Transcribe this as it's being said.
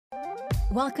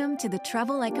Welcome to the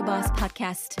Travel Like a Boss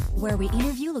podcast, where we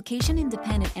interview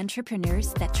location-independent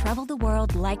entrepreneurs that travel the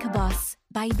world like a boss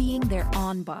by being their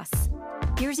own boss.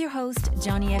 Here's your host,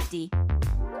 Johnny FD.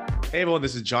 Hey everyone,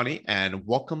 this is Johnny, and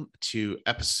welcome to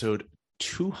episode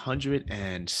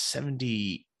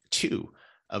 272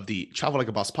 of the Travel Like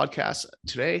a Boss podcast.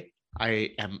 Today,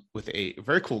 I am with a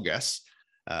very cool guest,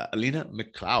 Alina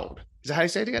McLeod. Is that how you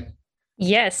say it again?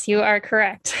 Yes, you are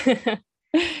correct.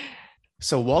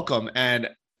 So welcome. And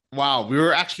wow, we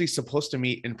were actually supposed to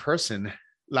meet in person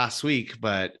last week,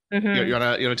 but you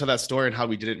want to tell that story and how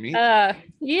we didn't meet?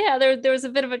 Yeah, there was a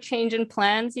bit of a change in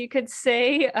plans, you could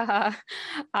say.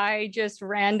 I just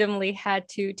randomly had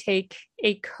to take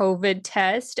a COVID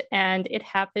test and it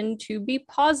happened to be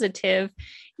positive,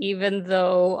 even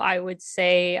though I would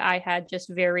say I had just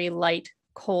very light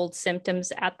cold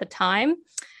symptoms at the time.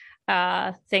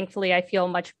 Thankfully, I feel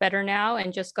much better now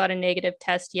and just got a negative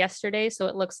test yesterday. So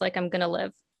it looks like I'm going to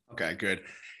live. Okay, good.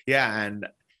 Yeah. And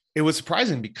it was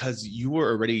surprising because you were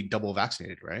already double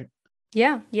vaccinated, right?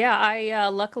 Yeah. I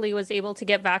luckily was able to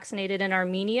get vaccinated in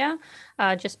Armenia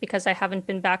just because I haven't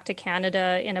been back to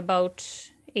Canada in about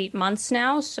 8 months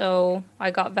now. So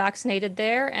I got vaccinated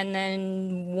there. And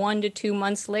then 1 to 2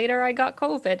 months later, I got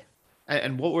COVID.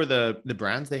 And what were the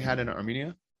brands they had in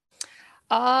Armenia?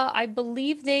 I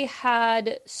believe they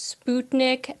had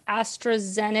Sputnik,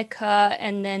 AstraZeneca,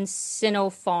 and then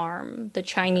Sinopharm, the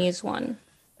Chinese one.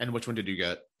 And which one did you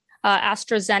get?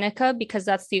 AstraZeneca, because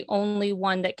that's the only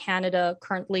one that Canada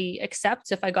currently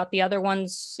accepts. If I got the other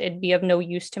ones, it'd be of no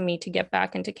use to me to get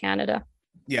back into Canada.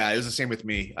 Yeah, it was the same with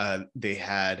me. I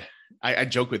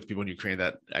joke with people in Ukraine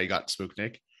that I got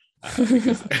Sputnik.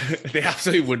 Because they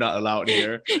absolutely would not allow it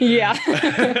here. Yeah.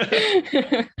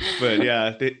 But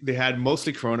yeah, they had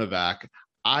mostly CoronaVac.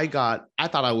 I thought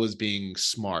I was being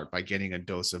smart by getting a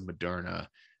dose of Moderna,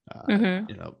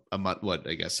 a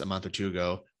month or two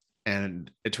ago.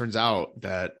 And it turns out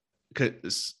that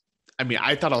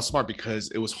I thought I was smart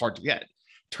because it was hard to get.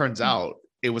 Turns out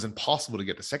it was impossible to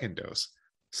get the second dose.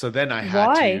 So then I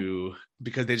had to,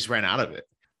 because they just ran out of it.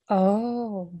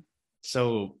 Oh.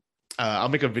 So I'll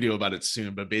make a video about it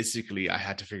soon, but basically I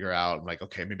had to figure out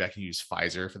okay, maybe I can use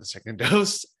Pfizer for the second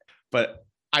dose. But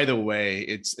either way,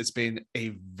 it's been a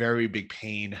very big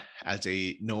pain as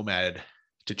a nomad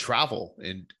to travel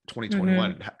in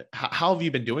 2021. How have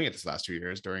you been doing it this last 2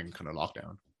 years during kind of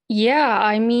lockdown? Yeah,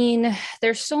 I mean,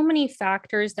 there's so many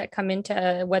factors that come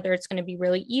into whether it's going to be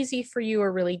really easy for you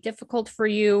or really difficult for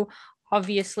you.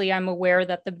 Obviously, I'm aware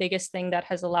that the biggest thing that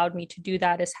has allowed me to do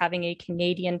that is having a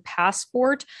Canadian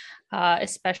passport,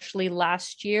 especially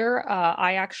last year.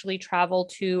 I actually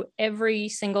traveled to every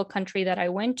single country that I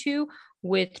went to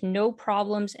with no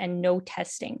problems and no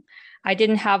testing. I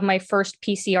didn't have my first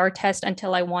PCR test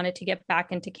until I wanted to get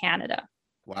back into Canada.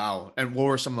 Wow. And what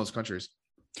were some of those countries?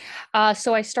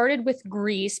 So I started with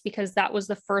Greece because that was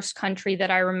the first country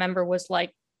that I remember was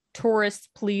like, tourists,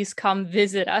 please come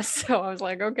visit us. So I was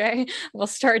like, okay, we'll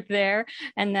start there.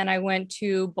 And then I went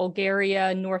to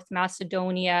Bulgaria, North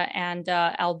Macedonia, and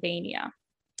Albania.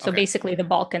 So basically the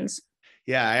Balkans.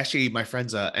 Yeah, actually, my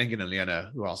friends Engin and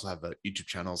Liana, who also have YouTube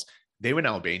channels, they went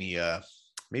to Albania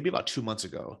maybe about 2 months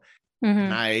ago.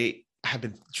 And I have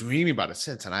been dreaming about it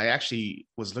since. And I actually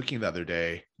was looking the other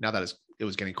day, now that it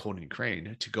was getting cold in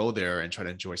Ukraine, to go there and try to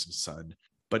enjoy some sun.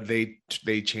 But they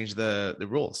changed the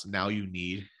rules. Now you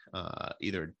need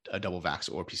either a double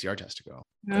vax or PCR test to go.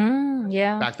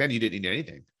 Yeah. Back then you didn't need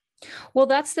anything. Well,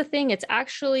 that's the thing. It's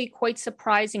actually quite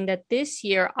surprising that this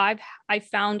year I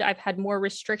found I've had more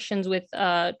restrictions with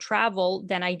travel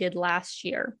than I did last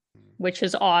year, which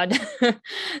is odd.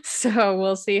 So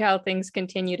we'll see how things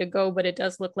continue to go, but it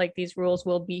does look like these rules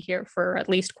will be here for at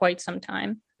least quite some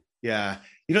time. Yeah.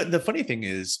 The funny thing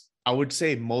is, I would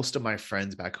say most of my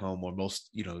friends back home, or most,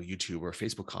 YouTube or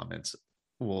Facebook comments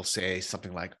will say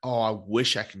something like, oh, I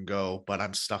wish I can go, but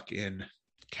I'm stuck in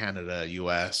Canada,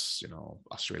 US,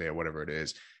 Australia, whatever it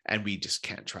is, and we just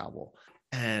can't travel.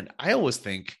 And I always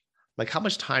think, how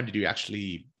much time did you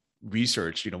actually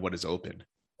research, what is open?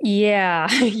 Yeah.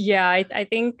 I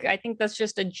think that's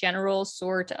just a general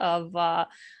sort of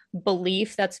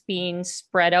belief that's being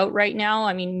spread out right now.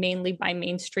 I mean, mainly by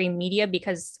mainstream media,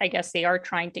 because I guess they are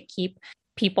trying to keep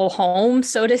people home,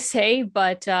 so to say.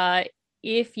 But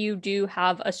if you do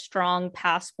have a strong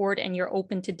passport and you're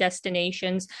open to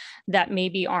destinations that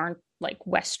maybe aren't like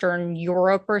Western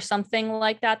Europe or something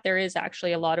like that, there is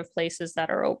actually a lot of places that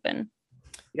are open.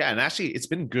 Yeah. And actually it's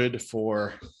been good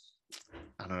for,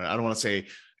 I don't want to say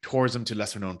tourism to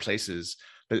lesser known places,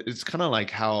 but it's kind of like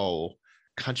how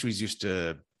countries used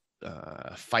to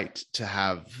fight to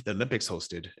have the Olympics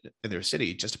hosted in their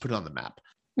city just to put it on the map.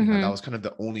 That was kind of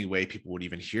the only way people would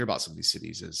even hear about some of these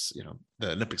cities is,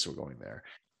 the Olympics were going there.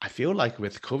 I feel like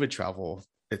with COVID travel,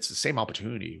 it's the same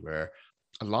opportunity where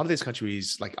a lot of these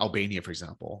countries, like Albania, for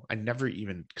example, I never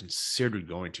even considered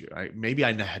going to. Maybe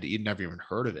I had never even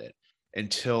heard of it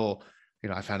until,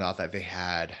 I found out that they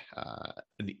had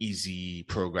an easy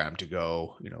program to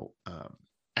go,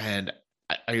 and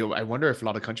I wonder if a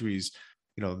lot of countries,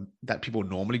 that people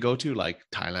normally go to, like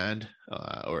Thailand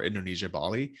or Indonesia,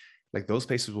 Bali, like those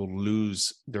places will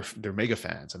lose their mega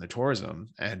fans and their tourism,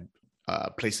 and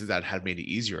places that had made it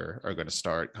easier are going to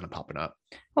start kind of popping up.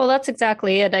 Well, that's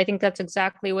exactly it. I think that's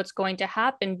exactly what's going to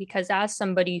happen, because as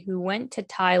somebody who went to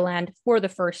Thailand for the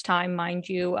first time, mind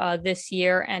you, this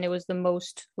year, and it was the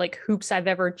most like hoops I've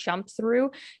ever jumped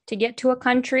through to get to a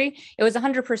country, it was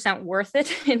 100% worth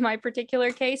it in my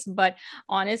particular case. But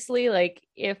honestly, like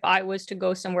if I was to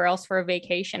go somewhere else for a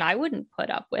vacation, I wouldn't put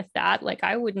up with that. Like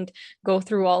I wouldn't go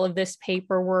through all of this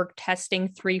paperwork, testing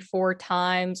 3-4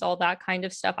 times, all that kind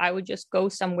of stuff. I would just go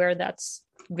somewhere that's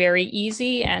very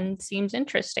easy and seems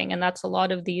interesting. And that's a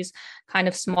lot of these kind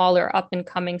of smaller up and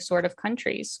coming sort of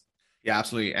countries. Yeah,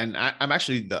 absolutely. And I'm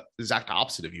actually the exact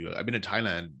opposite of you. I've been in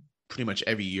Thailand pretty much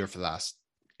every year for the last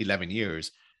 11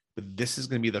 years, but this is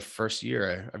going to be the first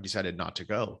year I've decided not to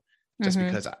go, just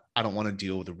because I don't want to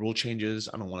deal with the rule changes.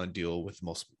 I don't want to deal with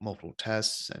multiple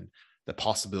tests and the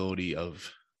possibility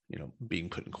of, being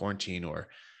put in quarantine or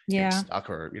getting stuck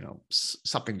or,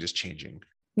 something just changing.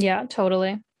 Yeah,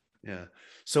 totally. Yeah.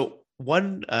 So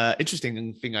one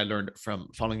interesting thing I learned from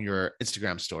following your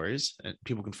Instagram stories, and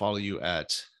people can follow you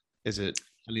at, is it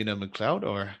Alina McLeod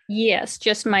or? Yes,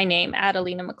 just my name, at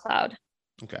Alina McLeod.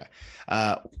 Okay.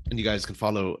 And you guys can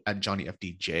follow at Johnny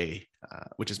FDJ,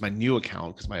 which is my new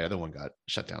account because my other one got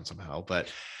shut down somehow.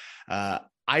 But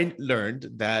I learned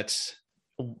that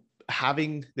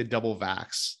having the double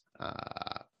vax,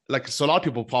 so a lot of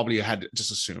people probably had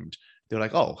just assumed, they're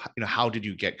like, oh, how did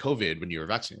you get COVID when you were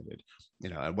vaccinated?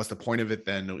 And what's the point of it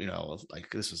then? Like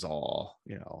this is all,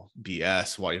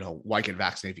 BS. Why get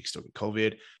vaccinated if you can still get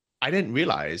COVID? I didn't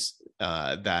realize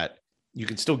that you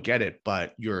can still get it,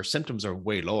 but your symptoms are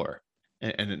way lower.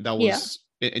 And that was,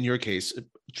 in your case,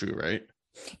 true, right?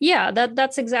 Yeah,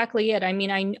 that's exactly it. I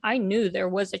mean, I knew there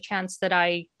was a chance that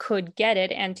I could get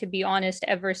it. And to be honest,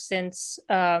 ever since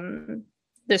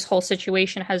this whole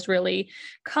situation has really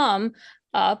come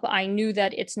up, I knew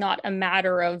that it's not a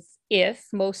matter of if,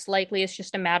 most likely it's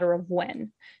just a matter of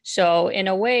when. So in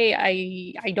a way,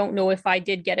 I don't know if I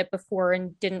did get it before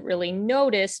and didn't really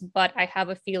notice, but I have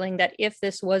a feeling that if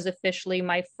this was officially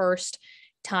my first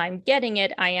time getting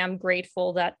it, I am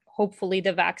grateful that hopefully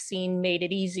the vaccine made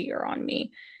it easier on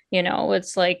me.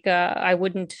 It's like I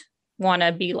wouldn't want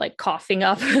to be like coughing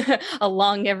up a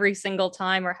lung every single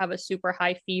time or have a super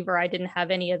high fever. I didn't have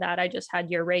any of that. I just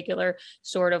had your regular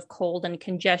sort of cold and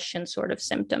congestion sort of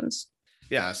symptoms.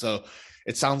 Yeah. So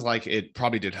it sounds like it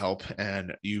probably did help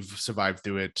and you've survived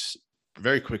through it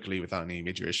very quickly without any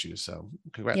major issues. So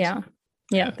congrats.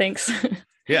 Yeah. Thanks.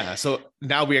 Yeah. So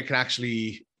now we can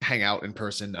actually hang out in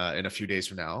person in a few days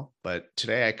from now. But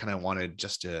today I kind of wanted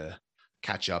just to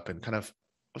catch up and kind of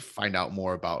find out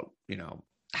more about,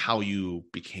 how you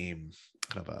became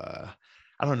kind of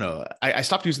I don't know. I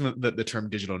stopped using the term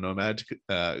digital nomad,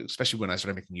 especially when I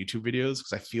started making YouTube videos,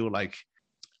 because I feel like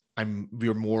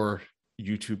we're more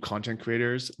YouTube content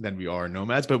creators than we are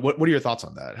nomads. But what are your thoughts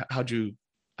on that? How'd you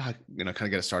kind of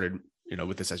get it started,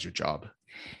 with this as your job?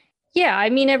 Yeah, I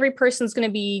mean, every person's going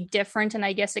to be different. And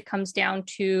I guess it comes down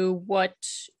to what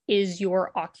is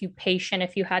your occupation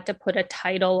if you had to put a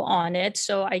title on it.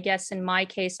 So I guess in my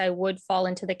case, I would fall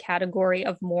into the category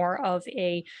of more of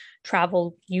a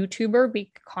travel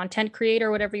YouTuber, content creator,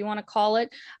 whatever you want to call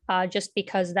it, just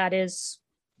because that is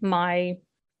my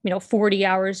 40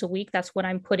 hours a week. That's what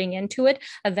I'm putting into it.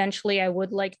 Eventually, I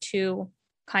would like to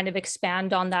kind of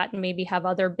expand on that and maybe have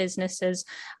other businesses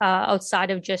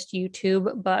outside of just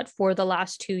YouTube. But for the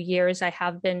last 2 years, I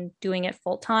have been doing it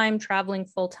full time, traveling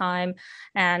full time.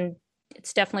 And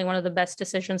it's definitely one of the best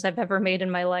decisions I've ever made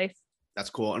in my life.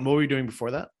 That's cool. And what were you doing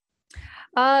before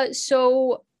that?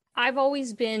 So I've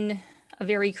always been a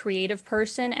very creative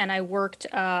person, and I worked,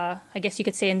 I guess you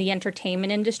could say, in the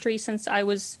entertainment industry since I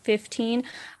was 15.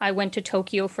 I went to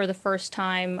Tokyo for the first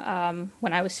time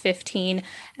when I was 15,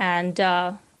 and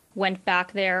went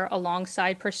back there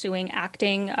alongside pursuing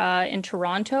acting in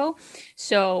Toronto.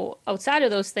 So outside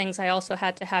of those things, I also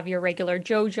had to have your regular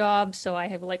Joe job. So I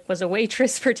have was a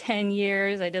waitress for 10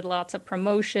 years. I did lots of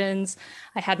promotions.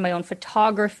 I had my own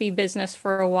photography business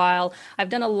for a while. I've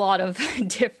done a lot of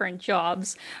different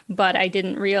jobs, but I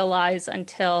didn't realize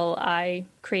until I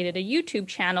created a YouTube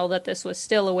channel that this was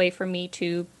still a way for me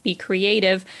to be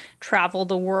creative, travel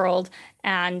the world,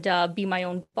 and be my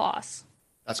own boss.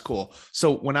 That's cool.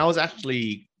 So when I was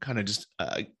actually kind of just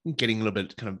getting a little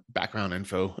bit kind of background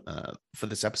info for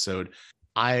this episode,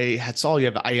 I had saw you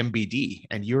have IMBD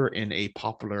and you're in a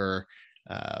popular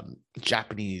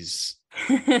Japanese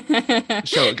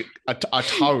show,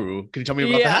 Ataru. Can you tell me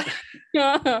about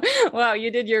that? Wow,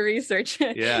 you did your research.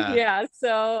 Yeah. Yeah.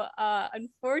 So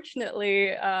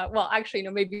unfortunately, well, actually,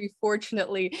 no, maybe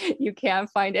fortunately, you can't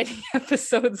find any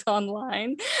episodes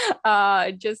online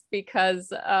just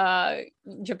because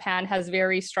Japan has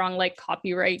very strong like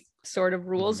copyright sort of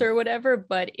rules or whatever,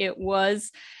 but it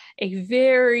was a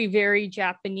very, very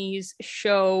Japanese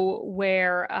show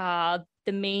where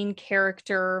the main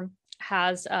character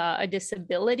has a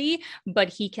disability, but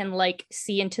he can like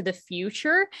see into the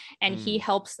future and he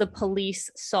helps the police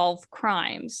solve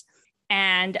crimes.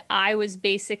 And I was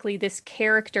basically this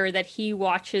character that he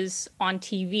watches on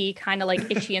TV, kind of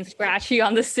like Itchy and Scratchy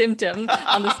on The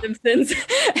Simpsons.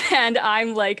 And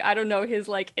I'm like, I don't know, his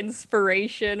like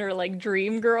inspiration or like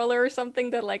dream girl or something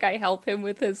that like I help him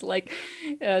with his like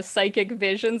psychic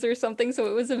visions or something. So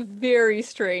it was a very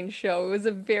strange show. It was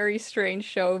a very strange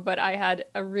show, but I had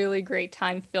a really great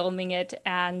time filming it.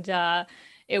 And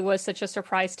it was such a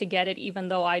surprise to get it, even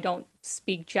though I don't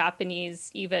speak Japanese,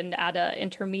 even at an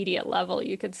intermediate level,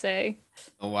 you could say.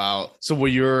 Oh, wow. So were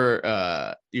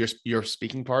your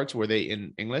speaking parts, were they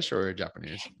in English or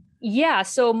Japanese? Yeah.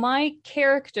 So my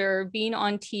character being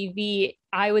on TV,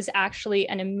 I was actually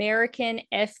an American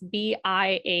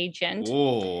FBI agent.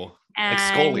 Oh, like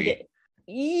Scully.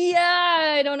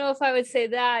 Yeah, I don't know if I would say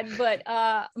that, but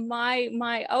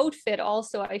my outfit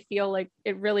also, I feel like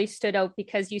it really stood out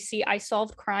because you see, I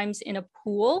solved crimes in a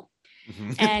pool.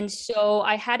 And so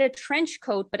I had a trench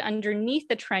coat, but underneath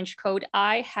the trench coat,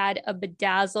 I had a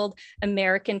bedazzled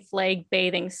American flag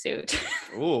bathing suit.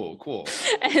 Oh, cool.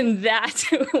 And that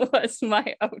was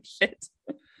my outfit.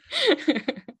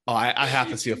 Oh, I have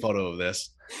to see a photo of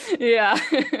this. Yeah,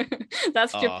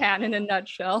 that's Japan in a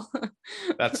nutshell.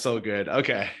 That's so good.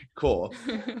 Okay, cool.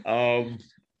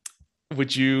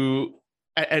 Would you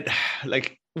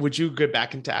would you get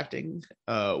back into acting,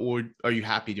 or are you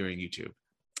happy doing YouTube?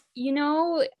 You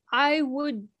know, I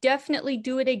would definitely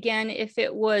do it again if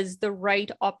it was the right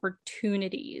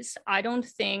opportunities. I don't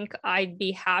think I'd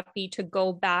be happy to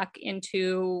go back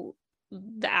into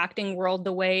the acting world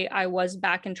the way I was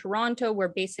back in Toronto, where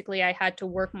basically I had to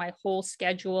work my whole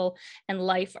schedule and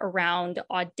life around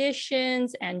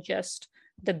auditions and just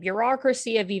the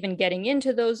bureaucracy of even getting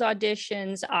into those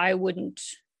auditions. I wouldn't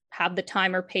have the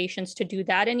time or patience to do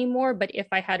that anymore. But if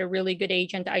I had a really good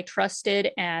agent I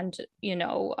trusted and, you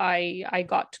know, I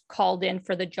got called in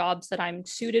for the jobs that I'm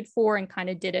suited for and kind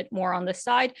of did it more on the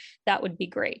side, that would be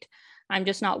great. I'm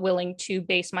just not willing to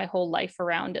base my whole life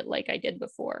around it like I did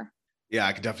before. Yeah,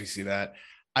 I could definitely see that.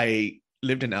 I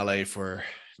lived in LA for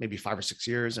maybe 5 or 6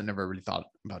 years and never really thought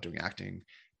about doing acting.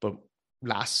 But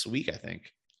last week, I think,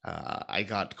 I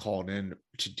got called in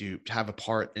to have a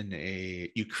part in a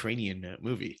Ukrainian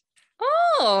movie.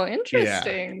 Oh,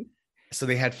 interesting. Yeah. So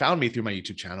they had found me through my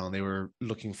YouTube channel and they were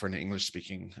looking for an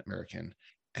English-speaking American.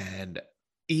 And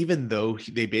even though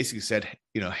they basically said,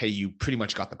 you know, hey, you pretty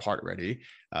much got the part ready,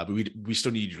 but we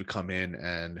still need you to come in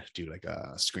and do like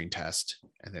a screen test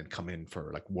and then come in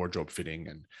for like wardrobe fitting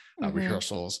and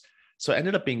rehearsals. So it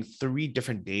ended up being 3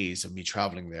 different days of me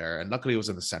traveling there. And luckily it was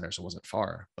in the center, so it wasn't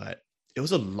far, but it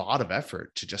was a lot of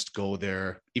effort to just go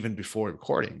there even before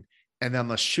recording. And then on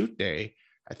the shoot day,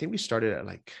 I think we started at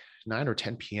like 9 or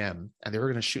 10 p.m. and they were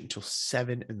going to shoot until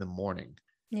 7 in the morning.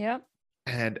 Yeah.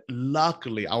 And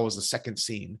luckily I was the second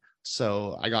scene.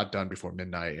 So I got done before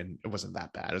midnight and it wasn't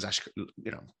that bad. It was actually,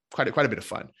 you know, quite a bit of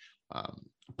fun.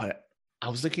 But I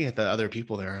was looking at the other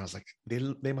people there and I was like,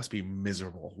 they must be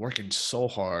miserable, working so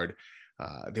hard.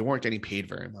 They weren't getting paid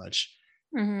very much.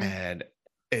 And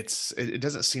it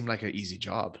doesn't seem like an easy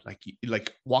job.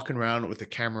 Like walking around with the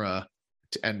camera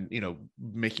and, you know,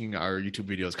 making our YouTube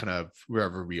videos kind of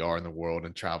wherever we are in the world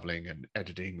and traveling and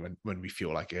editing when we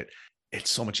feel like it.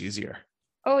 It's so much easier.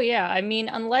 Oh, yeah. I mean,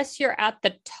 unless you're at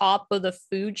the top of the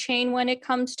food chain when it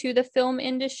comes to the film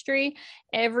industry,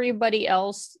 everybody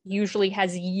else usually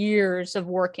has years of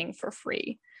working for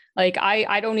free. Like,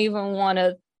 I don't even want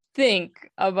to think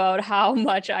about how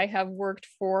much I have worked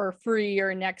for free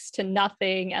or next to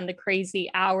nothing and the crazy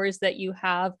hours that you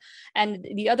have. And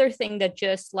the other thing that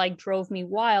just like drove me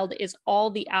wild is all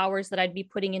the hours that I'd be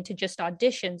putting into just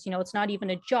auditions. You know, it's not even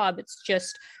a job, it's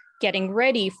just getting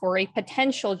ready for a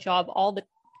potential job. I'll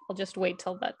just wait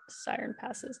till that siren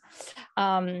passes.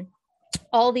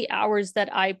 All the hours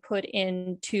that I put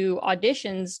into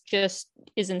auditions just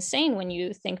is insane when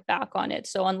you think back on it.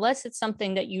 So unless it's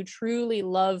something that you truly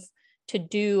love to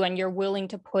do and you're willing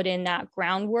to put in that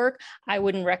groundwork, I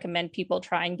wouldn't recommend people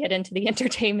try and get into the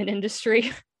entertainment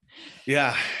industry.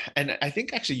 Yeah. And I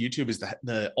think actually YouTube is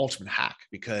the ultimate hack,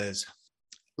 because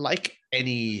like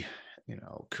any,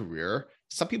 career,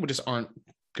 some people just aren't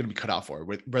going to be cut out for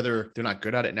it, whether they're not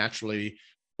good at it naturally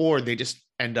or they just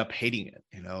end up hating it.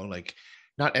 Like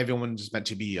not everyone's meant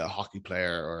to be a hockey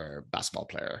player or a basketball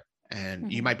player.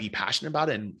 And you might be passionate about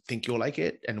it and think you'll like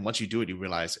it. And once you do it, you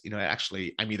realize,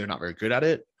 actually, I'm either not very good at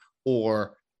it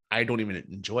or I don't even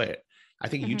enjoy it. I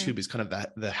think YouTube is kind of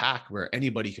the hack where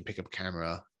anybody can pick up a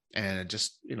camera and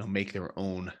just, make their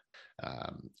own,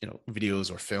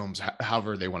 videos or films,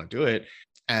 however they want to do it.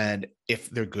 And if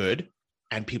they're good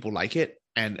and people like it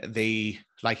and they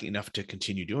like it enough to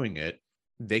continue doing it,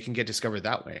 they can get discovered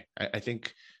that way. I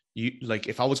think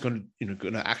if I was going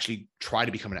to actually try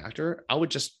to become an actor, I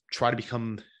would just try to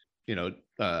become,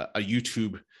 a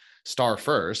YouTube star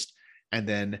first. And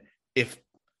then if,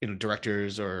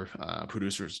 directors or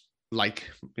producers like,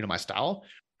 my style,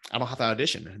 I don't have to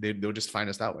audition. They'll just find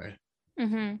us that way.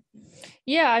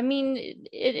 Yeah, I mean,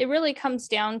 it really comes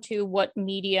down to what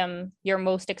medium you're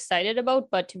most excited about.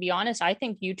 But to be honest, I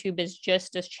think YouTube is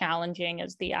just as challenging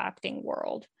as the acting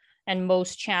world. And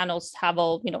most channels have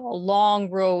a long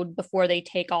road before they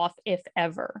take off, if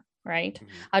ever, right?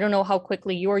 I don't know how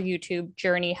quickly your YouTube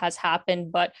journey has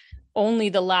happened, but only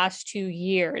the last 2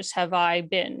 years have I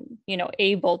been,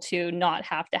 able to not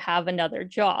have to have another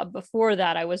job. Before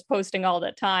that, I was posting all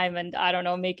the time and I don't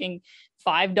know, making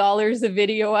 $5 a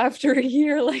video after a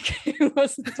year. Like it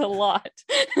wasn't a lot.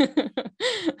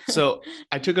 So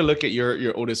I took a look at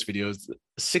your oldest videos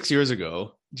 6 years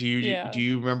ago. Do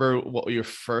you remember what your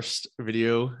first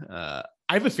video? I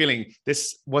have a feeling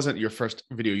this wasn't your first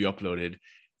video you uploaded.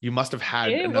 You must have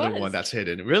had another one that's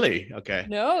hidden. Really? Okay.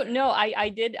 No, I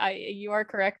did. You are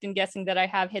correct in guessing that I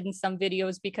have hidden some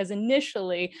videos, because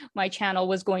initially my channel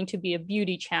was going to be a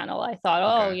beauty channel. I thought,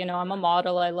 I'm a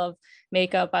model. I love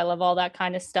makeup. I love all that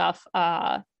kind of stuff.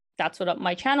 That's what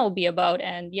my channel will be about.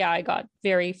 And yeah, I got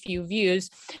very few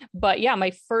views. But yeah,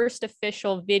 my first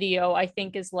official video, I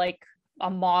think, is like a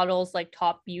model's like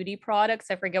top beauty products.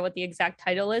 I forget what the exact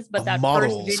title is, but that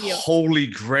first video, holy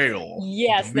grail.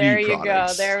 Yes, there you go.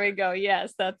 There we go.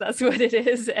 Yes, that's what it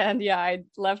is. And yeah, I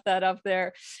left that up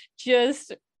there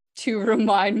just to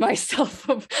remind myself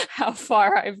of how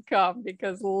far I've come,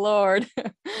 because Lord,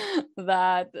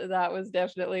 that was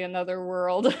definitely another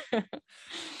world.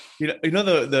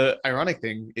 The ironic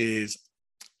thing is,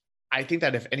 I think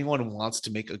that if anyone wants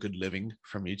to make a good living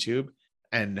from YouTube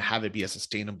and have it be a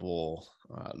sustainable,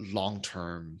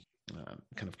 long-term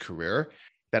kind of career,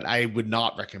 that I would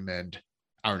not recommend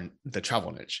the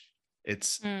travel niche.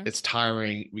 It's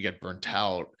tiring. We get burnt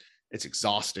out. It's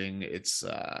exhausting. It's,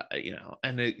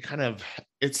 and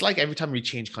it's like every time we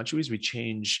change countries, we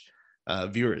change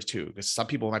viewers too, because some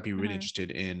people might be really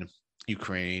interested in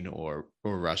Ukraine or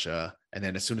Russia. And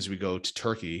then as soon as we go to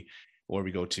Turkey or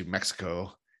we go to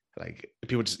Mexico, like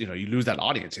people just, you lose that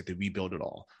audience if they rebuild it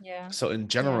all. Yeah. So in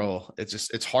general,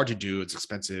 it's hard to do. It's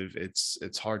expensive.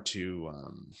 It's hard to,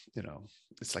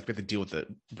 it's like we have to deal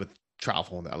with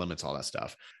travel and the elements, all that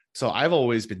stuff. So I've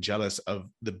always been jealous of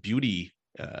the beauty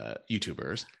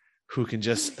YouTubers who can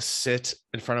just sit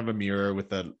in front of a mirror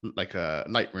with a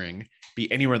light ring, be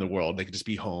anywhere in the world. They can just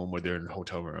be home or they're in a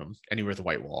hotel room, anywhere with a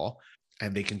white wall,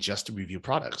 and they can just review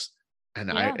products.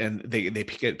 And they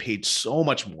get paid so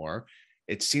much more.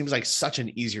 It seems like such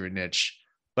an easier niche,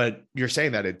 but you're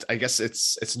saying that I guess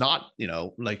it's not,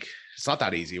 it's not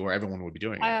that easy where everyone would be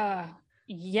doing it.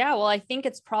 Yeah, well, I think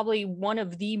it's probably one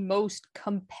of the most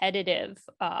competitive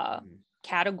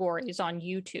categories on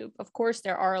YouTube. Of course,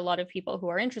 there are a lot of people who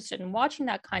are interested in watching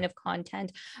that kind of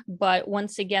content, but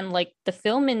once again, like the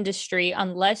film industry,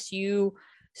 unless you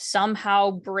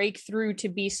somehow break through to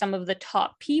be some of the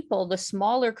top people, the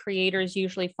smaller creators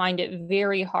usually find it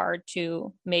very hard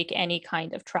to make any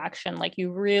kind of traction. Like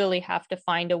you really have to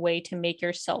find a way to make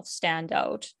yourself stand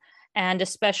out. And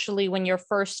especially when you're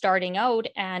first starting out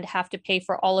and have to pay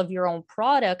for all of your own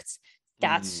products,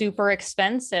 that's super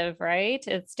expensive, right?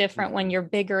 It's different when you're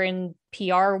bigger and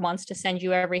PR wants to send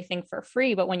you everything for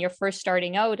free. But when you're first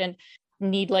starting out, and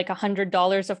need like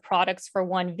 $100 of products for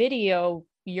one video,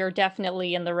 you're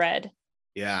definitely in the red.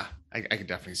 Yeah, I can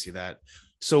definitely see that.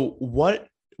 So what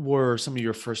were some of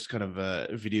your first kind of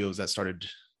videos that started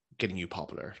getting you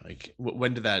popular? Like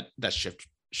when did that shift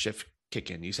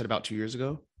kick in? You said about 2 years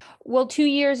ago? Well, 2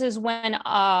 years is when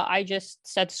I just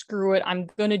said, screw it, I'm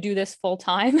going to do this full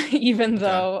time, even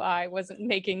though I wasn't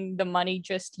making the money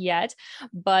just yet.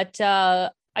 But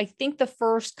I think the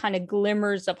first kind of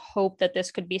glimmers of hope that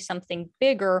this could be something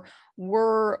bigger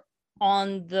were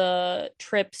on the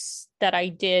trips that I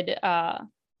did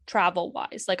travel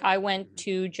wise. Like I went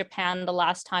to Japan the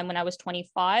last time when I was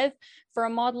 25 for a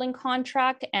modeling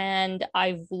contract, and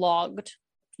I vlogged,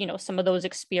 you know, some of those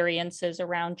experiences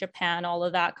around Japan, all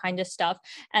of that kind of stuff.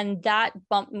 And that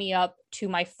bumped me up to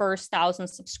my first 1,000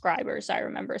 subscribers, I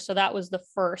remember. So that was the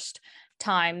first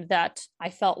time that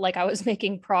I felt like I was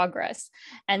making progress.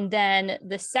 And then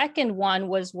the second one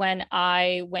was when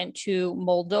I went to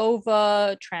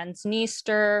Moldova,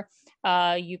 Transnistria,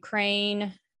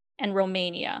 Ukraine, and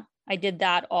Romania. I did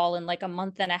that all in like a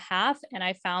month and a half, and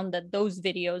I found that those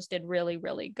videos did really,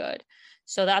 really good.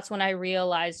 So that's when I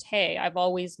realized, hey, I've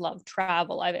always loved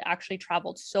travel. I've actually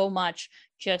traveled so much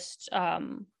just,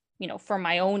 you know, for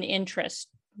my own interest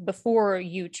before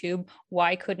YouTube.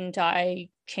 Why couldn't I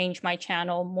change my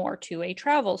channel more to a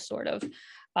travel sort of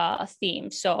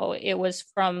theme? So it was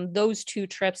from those two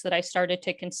trips that I started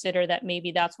to consider that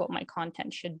maybe that's what my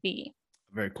content should be.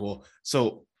 Very cool.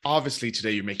 So obviously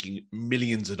today you're making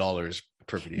millions of dollars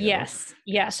per video.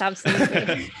 Yes,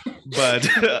 absolutely. But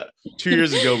 2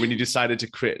 years ago, when you decided to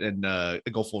quit and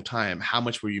go full time, how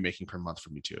much were you making per month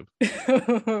from YouTube?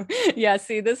 Yeah,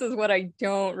 see, this is what I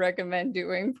don't recommend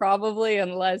doing, probably,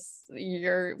 unless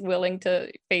you're willing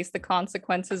to face the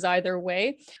consequences either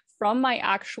way. From my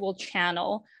actual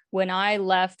channel, when I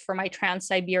left for my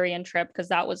Trans-Siberian trip, because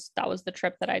that was the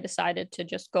trip that I decided to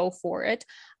just go for it,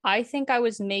 I think I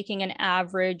was making an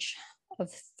average of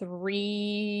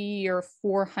 300 or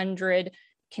 400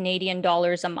 Canadian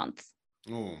dollars a month.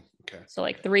 Oh, okay. So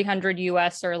like 300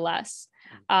 US or less.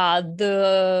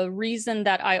 The reason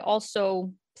that I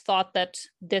also thought that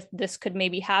this could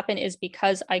maybe happen is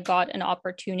because I got an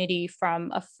opportunity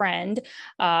from a friend,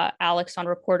 Alex on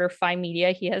Reporterfy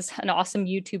Media. He has an awesome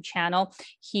YouTube channel.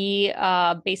 He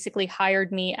basically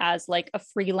hired me as like a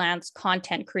freelance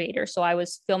content creator. So I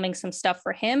was filming some stuff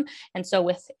for him. And so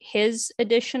with his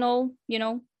additional, you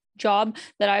know, job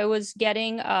that I was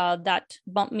getting, that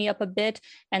bumped me up a bit.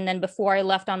 And then before I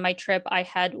left on my trip, I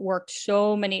had worked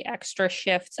so many extra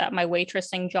shifts at my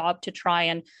waitressing job to try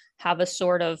and have a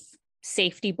sort of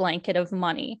safety blanket of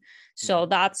money. So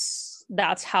that's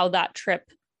how that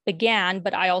trip began.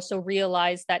 But I also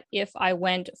realized that if I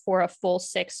went for a full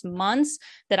 6 months,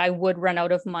 that I would run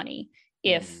out of money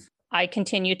if I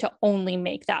continued to only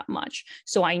make that much.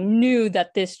 So I knew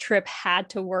that this trip had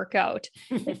to work out.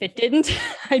 If it didn't,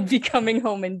 I'd be coming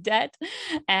home in debt.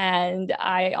 And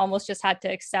I almost just had to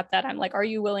accept that. I'm like, are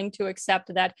you willing to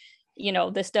accept that, you know,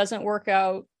 this doesn't work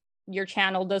out? Your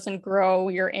channel doesn't grow,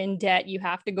 you're in debt, you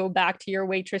have to go back to your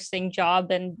waitressing job.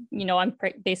 And, you know, I'm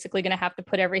basically going to have to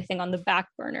put everything on the back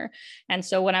burner. And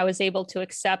so when I was able to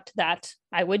accept that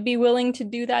I would be willing to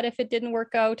do that if it didn't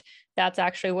work out, that's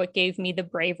actually what gave me the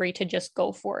bravery to just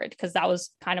go for it, because that was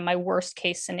kind of my worst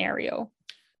case scenario.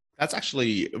 That's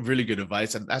actually really good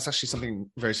advice. And that's actually something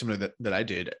very similar that I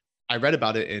did. I read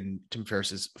about it in Tim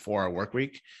Ferriss's 4-Hour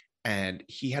Workweek, and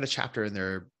he had a chapter in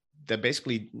there that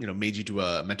basically, you know, made you do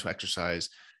a mental exercise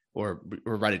or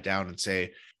write it down and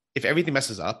say, if everything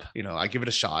messes up, you know, I give it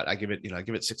a shot. I give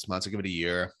it 6 months. I give it a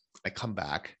year. I come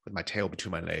back with my tail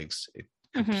between my legs. It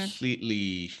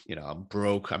completely, you know, I'm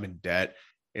broke. I'm in debt.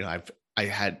 You know, I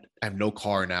have no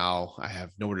car now. I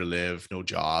have nowhere to live, no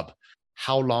job.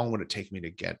 How long would it take me to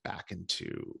get back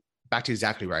to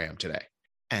exactly where I am today?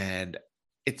 And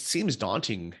it seems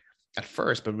daunting at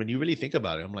first, but when you really think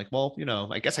about it, I'm like, well, you know,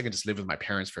 I guess I can just live with my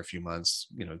parents for a few months,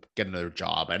 you know, get another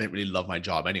job. I didn't really love my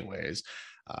job anyways.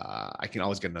 I can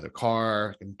always get another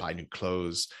car and buy new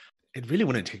clothes. It really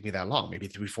wouldn't take me that long, maybe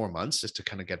 3-4 months just to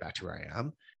kind of get back to where I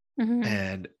am.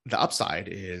 And the upside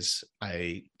is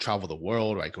I travel the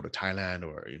world, or I go to Thailand,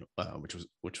 or, you know,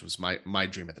 which was my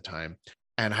dream at the time.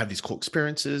 And I have these cool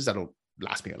experiences that'll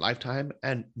last me a lifetime.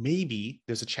 And maybe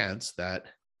there's a chance that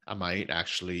I might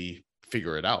actually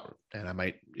figure it out, and I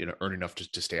might, you know, earn enough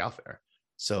to stay out there.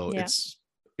 So it's,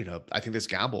 you know, I think this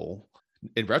gamble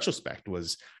in retrospect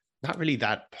was not really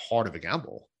that hard of a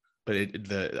gamble, but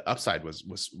the upside was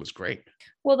great.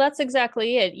 Well, that's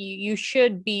exactly it. You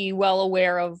should be well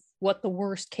aware of what the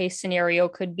worst case scenario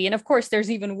could be. And of course,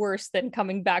 there's even worse than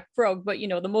coming back broke, but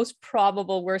the most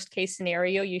probable worst case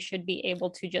scenario, you should be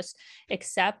able to just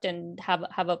accept and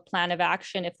have a plan of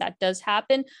action if that does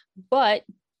happen. But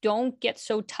don't get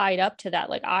so tied up to that.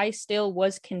 Like, I still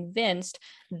was convinced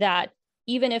that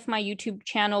even if my YouTube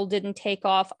channel didn't take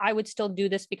off, I would still do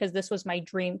this because this was my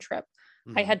dream trip.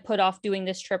 I had put off doing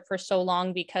this trip for so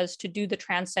long because to do the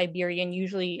Trans-Siberian,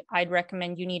 usually I'd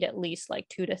recommend you need at least like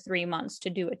 2 to 3 months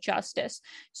to do it justice.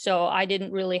 So I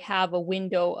didn't really have a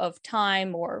window of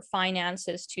time or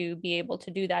finances to be able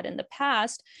to do that in the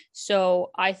past.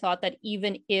 So I thought that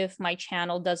even if my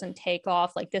channel doesn't take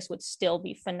off, like, this would still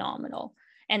be phenomenal.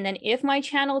 And then if my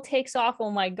channel takes off, oh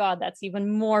my God, that's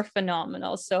even more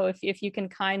phenomenal. So if you can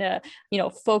kind of,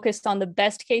 focus on the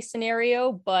best case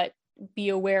scenario, but be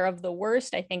aware of the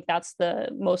worst, I think that's the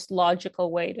most logical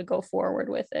way to go forward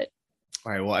with it.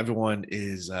 All right. Well, everyone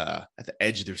is at the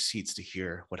edge of their seats to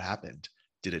hear what happened.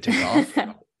 Did it take off?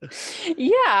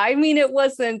 Yeah, I mean, it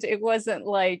wasn't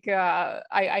like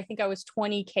I think I was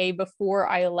 20K before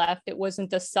I left. It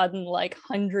wasn't a sudden like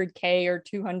 100K or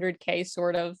 200K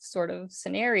sort of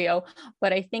scenario.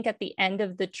 But I think at the end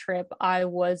of the trip, I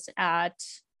was at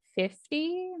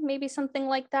 50, maybe something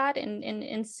like that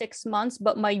in 6 months,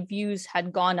 but my views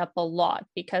had gone up a lot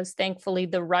because thankfully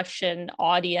the Russian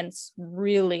audience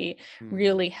really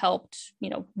helped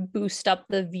boost up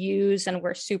the views and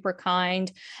were super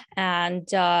kind. And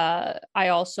I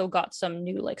also got some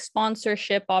new like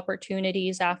sponsorship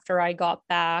opportunities after I got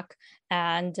back,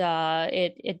 and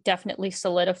it definitely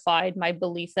solidified my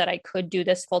belief that I could do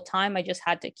this full time. I just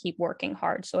had to keep working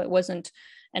hard, so it wasn't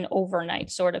an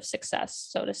overnight sort of success,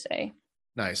 so to say.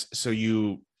 Nice. So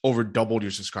you over doubled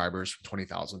your subscribers from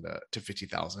 20,000 to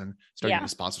 50,000, starting the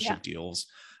sponsorship deals.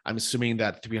 I'm assuming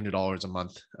that $300 a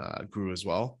month grew as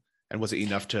well. And was it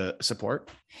enough to support?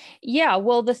 Yeah.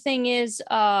 Well, the thing is,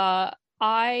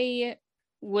 I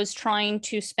was trying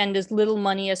to spend as little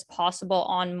money as possible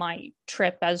on my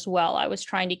trip as well. I was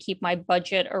trying to keep my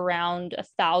budget around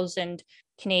 1,000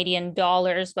 Canadian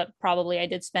dollars, but probably I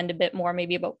did spend a bit more,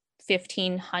 maybe about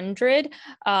 1,500.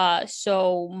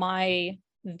 So my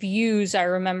views, I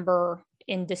remember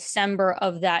in December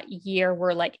of that year,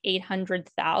 were like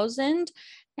 800,000.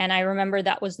 And I remember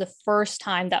that was the first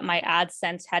time that my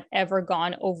AdSense had ever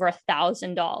gone over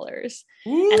 $1,000.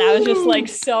 And I was just like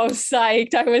so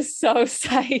psyched. I was so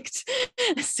psyched.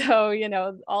 So,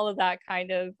 all of that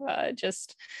kind of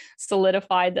just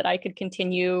solidified that I could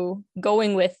continue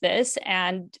going with this.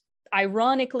 And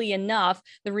ironically enough,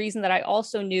 the reason that I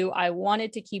also knew I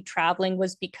wanted to keep traveling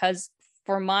was because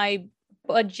for my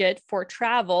budget for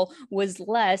travel was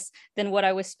less than what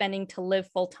I was spending to live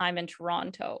full time in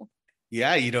Toronto.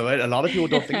 Yeah, a lot of people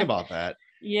don't think about that.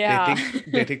 Yeah,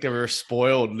 they think they were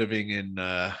spoiled living in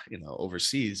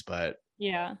overseas, but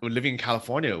yeah, when living in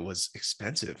California, it was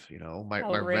expensive. My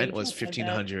rent was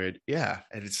 $1,500. Yeah,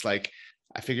 and it's like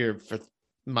I figure for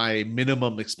my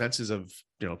minimum expenses of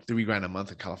 $3,000 a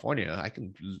month in California, I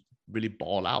can really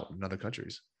ball out in other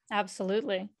countries.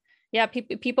 Absolutely. Yeah,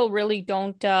 people really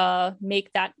don't make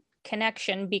that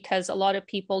connection because a lot of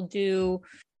people do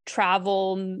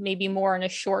travel maybe more in a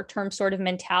short-term sort of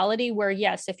mentality where,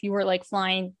 yes, if you were like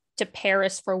flying to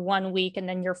Paris for 1 week and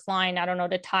then you're flying, I don't know,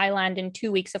 to Thailand in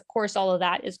 2 weeks, of course, all of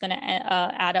that is going to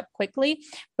add up quickly.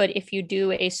 But if you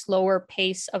do a slower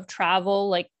pace of travel,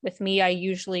 like with me, I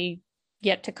usually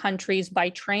get to countries by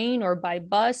train or by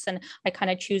bus, and I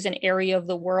kind of choose an area of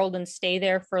the world and stay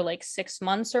there for like 6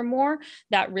 months or more.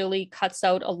 That really cuts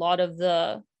out a lot of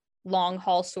the long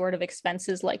haul sort of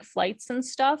expenses like flights and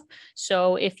stuff.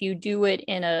 So if you do it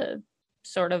in a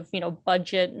sort of,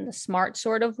 budget and a smart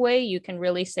sort of way, you can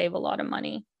really save a lot of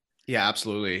money. Yeah,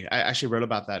 absolutely. I actually wrote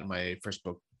about that in my first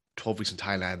book, 12 Weeks in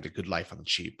Thailand, The Good Life on the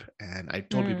Cheap. And I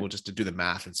told people just to do the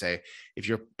math and say, if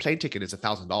your plane ticket is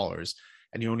 $1,000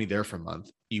 and you're only there for a month,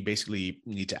 you basically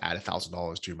need to add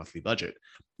 $1,000 to your monthly budget.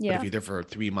 Yeah. But if you're there for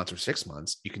 3 months or 6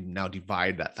 months, you can now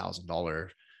divide that $1,000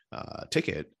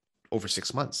 ticket over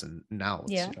 6 months, and now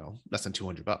it's less than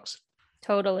 $200.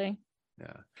 Totally.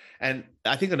 Yeah. And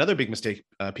I think another big mistake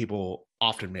people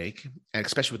often make, and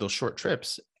especially with those short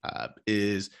trips,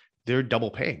 is they're double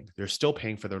paying. They're still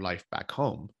paying for their life back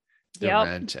home, their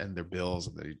rent and their bills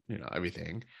and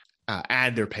everything.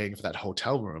 And they're paying for that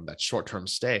hotel room, that short-term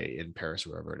stay in Paris,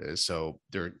 wherever it is. So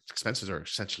their expenses are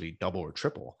essentially double or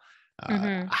triple.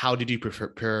 How did you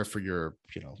prepare for your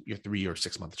 3 or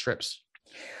 6 month trips?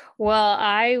 Well,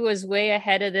 I was way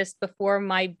ahead of this before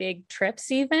my big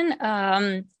trips even.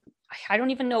 I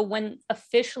don't even know when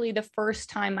officially the first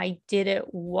time I did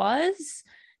it was.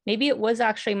 Maybe it was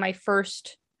actually my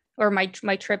first or my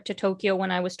trip to Tokyo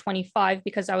when I was 25,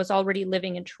 because I was already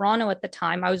living in Toronto at the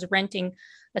time. I was renting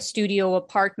a studio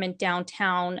apartment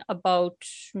downtown, about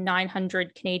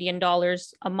 900 Canadian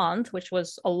dollars a month, which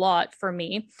was a lot for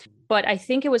me. But I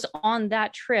think it was on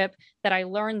that trip that I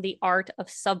learned the art of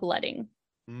subletting.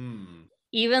 Mm.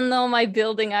 Even though my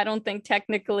building, I don't think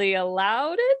technically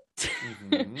allowed it,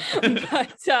 but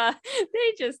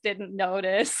they just didn't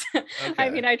notice. Okay. I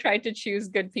mean, I tried to choose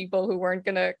good people who weren't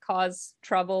going to cause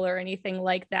trouble or anything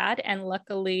like that. And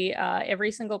luckily,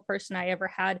 every single person I ever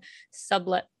had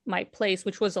sublet my place,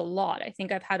 which was a lot. I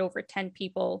think I've had over 10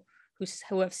 people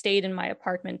who have stayed in my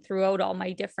apartment throughout all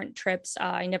my different trips.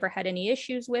 I never had any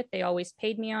issues with. They always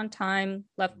paid me on time,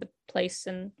 left the place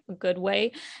in a good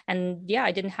way. And yeah,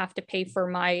 I didn't have to pay for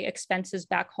my expenses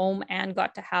back home and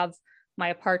got to have my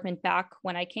apartment back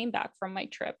when I came back from my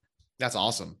trip. That's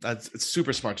awesome. It's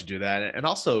super smart to do that. And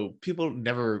also, people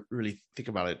never really think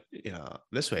about it,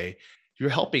 this way.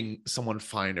 You're helping someone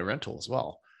find a rental as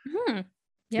well. Mm-hmm.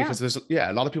 Yeah. Because there's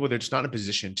a lot of people, they're just not in a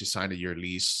position to sign a year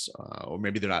lease, or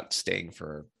maybe they're not staying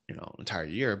for an entire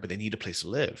year, but they need a place to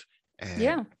live.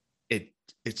 And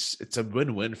it's a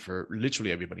win-win for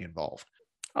literally everybody involved.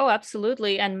 Oh,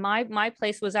 absolutely. And my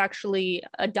place was actually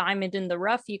a diamond in the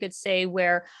rough, you could say,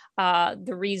 where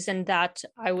the reason that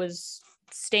I was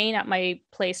staying at my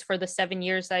place for the 7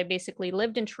 years I basically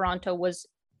lived in Toronto was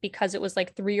because it was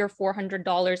like $300 or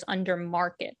 $400 under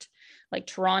market. Like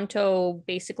Toronto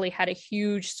basically had a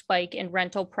huge spike in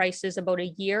rental prices about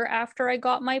a year after I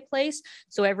got my place.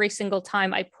 So every single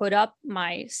time I put up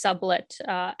my sublet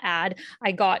ad,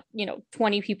 I got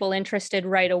 20 people interested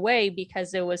right away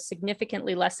because it was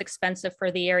significantly less expensive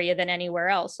for the area than anywhere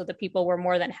else. So the people were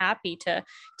more than happy to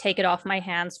take it off my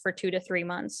hands for 2 to 3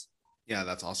 months. Yeah,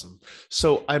 that's awesome.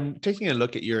 So I'm taking a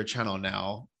look at your channel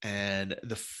now, and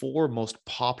the 4 most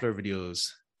popular videos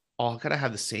all kind of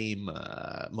have the same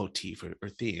motif or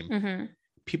theme. Mm-hmm.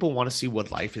 People want to see what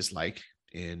life is like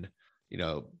in,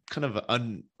 kind of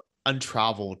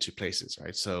untraveled to places,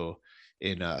 right? So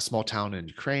in a small town in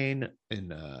Ukraine, in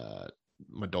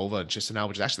Moldova and Chisinau,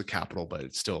 which is actually the capital, but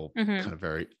it's still kind of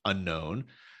very unknown.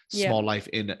 Small life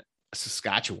in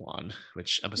Saskatchewan,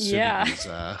 which I'm assuming is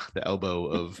the elbow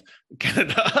of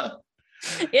Canada.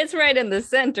 It's right in the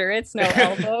center. It's no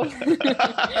elbow.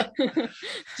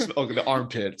 The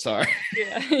armpit. Sorry.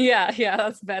 Yeah,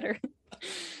 that's better.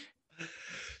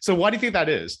 So why do you think that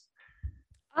is?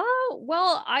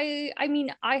 Well, I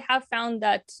mean, I have found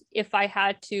that if I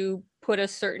had to put a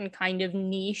certain kind of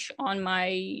niche on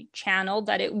my channel,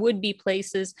 that it would be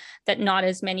places that not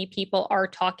as many people are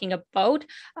talking about,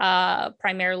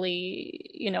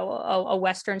 primarily, a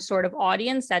Western sort of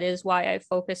audience. That is why I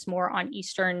focus more on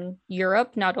Eastern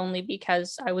Europe, not only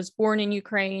because I was born in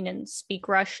Ukraine and speak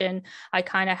Russian. I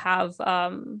kind of have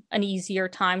an easier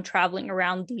time traveling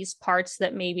around these parts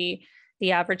that maybe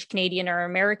the average Canadian or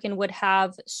American would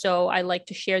have. So I like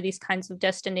to share these kinds of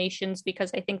destinations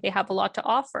because I think they have a lot to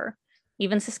offer.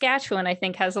 Even Saskatchewan, I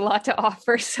think, has a lot to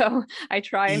offer. So I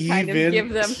try and kind of give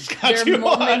them their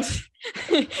moment.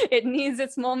 It needs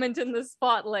its moment in the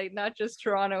spotlight, not just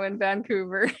Toronto and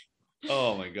Vancouver.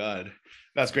 Oh my God.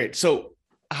 That's great. So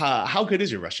how good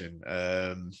is your Russian?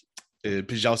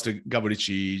 Пожалуйста,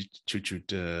 говорите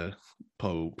чуть-чуть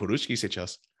по-русски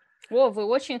сейчас. О, вы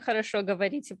очень хорошо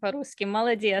говорите по-русски.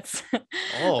 Молодец.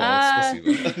 Oh,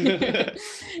 спасибо.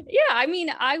 Yeah, I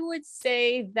mean, I would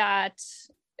say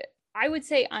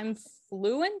I'm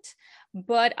fluent,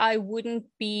 but I wouldn't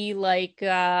be like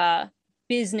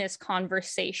business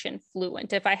conversation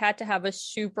fluent. If I had to have a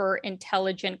super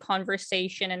intelligent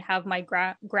conversation and have my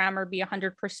grammar be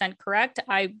 100% correct,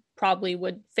 I probably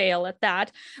would fail at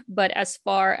that. But as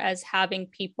far as having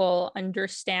people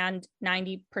understand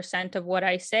 90% of what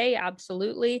I say,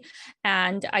 absolutely.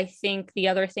 And I think the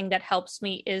other thing that helps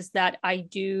me is that I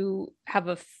do have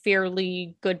a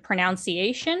fairly good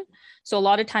pronunciation. So a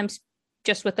lot of times,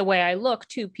 just with the way I look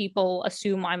too, people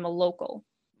assume I'm a local.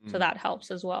 So that helps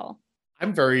as well.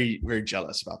 I'm very, very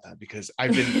jealous about that because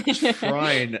I've been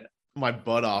trying my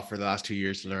butt off for the last 2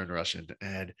 years to learn Russian.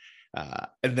 And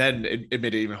then it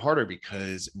made it even harder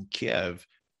because in Kiev,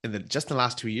 just in the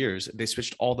last 2 years, they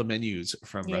switched all the menus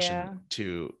from Russian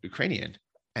to Ukrainian.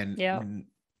 And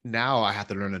now I have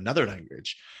to learn another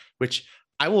language, which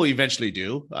I will eventually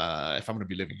do if I'm going to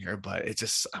be living here. But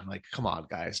I'm like, come on,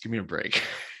 guys, give me a break.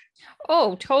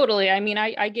 Oh, totally. I mean,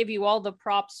 I give you all the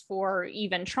props for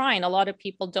even trying. A lot of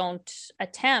people don't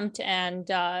attempt. And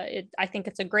I think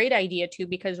it's a great idea too,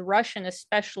 because Russian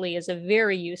especially is a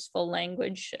very useful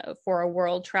language for a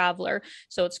world traveler.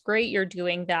 So it's great you're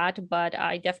doing that, but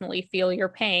I definitely feel your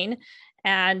pain.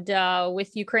 And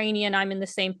with Ukrainian, I'm in the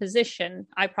same position.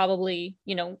 I probably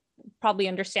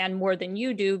understand more than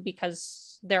you do, because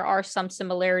there are some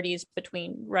similarities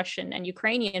between Russian and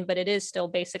Ukrainian, but it is still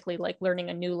basically like learning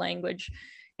a new language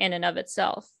in and of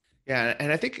itself. Yeah,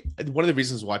 and I think one of the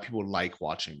reasons why people like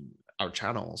watching our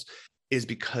channels is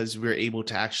because we're able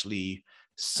to actually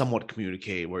somewhat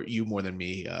communicate, where you more than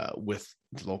me, with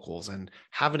the locals, and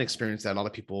have an experience that a lot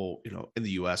of people, in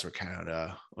the US or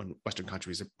Canada or Western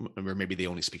countries where maybe they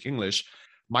only speak English,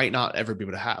 might not ever be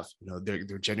able to have.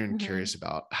 They're genuinely curious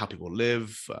about how people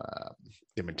live,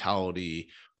 their mentality,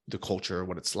 the culture,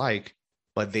 what it's like,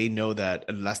 but they know that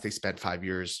unless they spent 5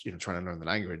 years, trying to learn the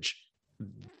language,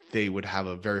 they would have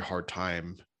a very hard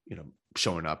time,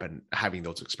 showing up and having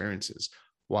those experiences.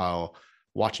 While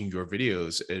watching your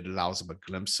videos, it allows them a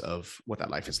glimpse of what that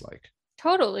life is like.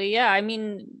 Totally. Yeah. I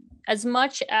mean, as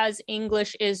much as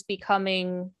English is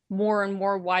becoming more and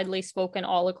more widely spoken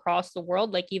all across the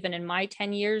world, like even in my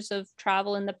 10 years of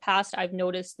travel in the past, I've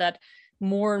noticed that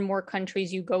more and more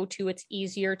countries you go to, it's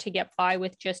easier to get by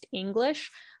with just English.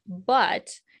 But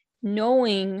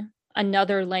knowing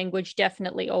another language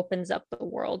definitely opens up the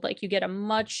world. Like, you get a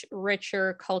much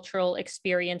richer cultural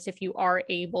experience if you are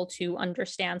able to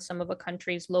understand some of a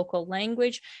country's local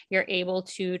language. You're able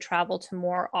to travel to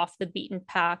more off the beaten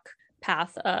path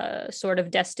sort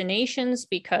of destinations,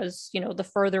 because the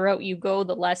further out you go,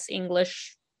 the less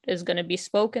English is going to be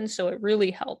spoken. So it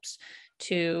really helps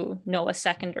to know a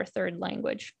second or third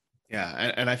language.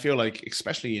 Yeah, and I feel like,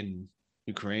 especially in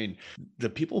Ukraine, the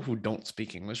people who don't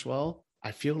speak English well,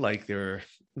 I feel like they're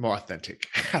more authentic.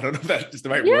 I don't know if that's the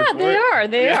right word for they it. are.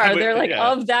 They Yeah, are. They're like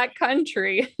of that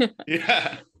country.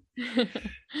 Yeah.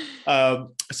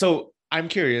 So I'm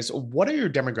curious, what are your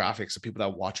demographics of people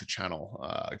that watch your channel?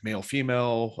 Male,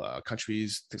 female,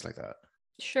 countries, things like that?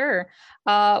 Sure.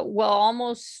 Well,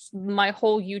 almost my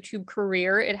whole YouTube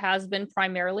career, it has been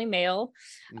primarily male.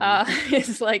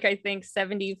 It's like, I think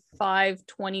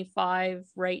 75-25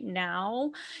 right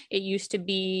now. It used to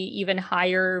be even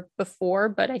higher before,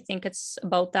 but I think it's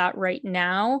about that right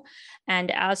now. And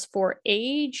as for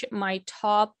age, my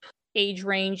top age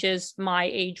range is my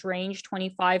age range,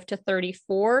 25 to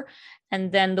 34.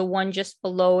 And then the one just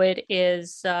below it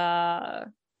is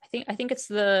I think it's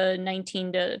the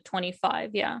 19 to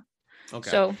 25. Yeah. Okay.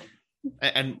 So,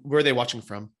 and where are they watching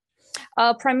from?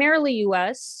 Primarily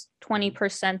US,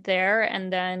 20% there,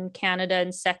 and then Canada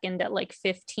in second at like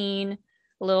 15, a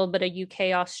little bit of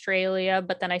UK, Australia,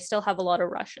 but then I still have a lot of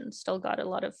Russians, still got a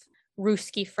lot of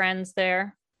Ruski friends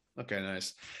there. Okay,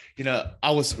 nice.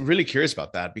 I was really curious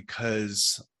about that,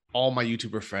 because all my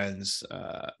YouTuber friends,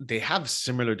 they have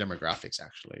similar demographics,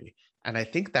 actually. And I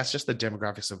think that's just the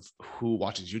demographics of who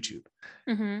watches YouTube.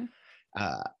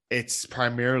 It's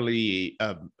primarily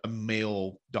a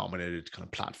male dominated kind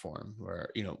of platform, where,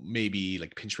 maybe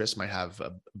like Pinterest might have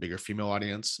a bigger female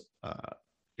audience. I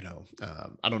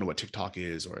don't know what TikTok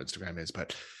is or Instagram is,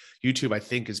 but YouTube, I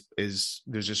think, is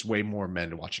there's just way more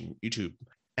men watching YouTube.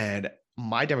 And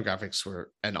my demographics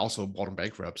and also Baldwin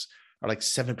Bankrupts, are like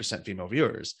 7% female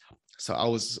viewers. So I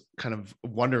was kind of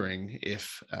wondering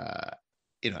if,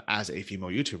 as a female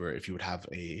YouTuber, if you would have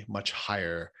a much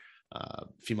higher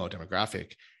female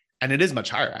demographic. And it is much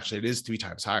higher, actually. It is 3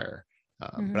 times higher.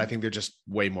 But I think they're just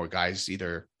way more guys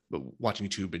either watching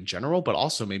YouTube in general, but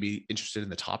also maybe interested in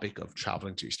the topic of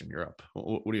traveling to Eastern Europe.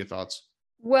 What are your thoughts?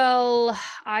 Well,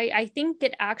 I think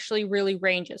it actually really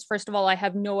ranges. First of all, I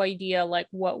have no idea like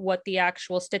what the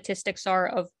actual statistics are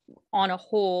of on a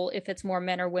whole, if it's more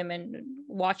men or women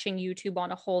watching YouTube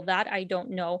on a whole, that I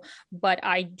don't know. But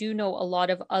I do know a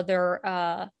lot of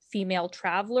other female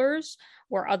travelers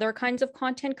or other kinds of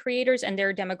content creators, and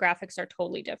their demographics are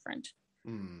totally different.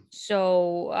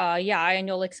 So yeah, I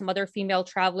know like some other female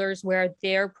travelers where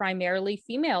they're primarily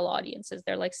female audiences.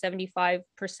 They're like 75%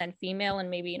 female and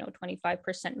maybe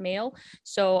 25% male.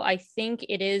 So I think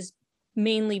it is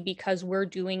mainly because we're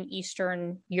doing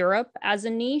Eastern Europe as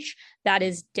a niche that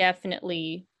is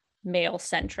definitely male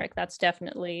centric. That's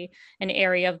definitely an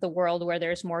area of the world where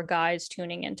there's more guys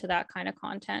tuning into that kind of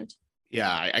content.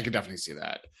 Yeah, I could definitely see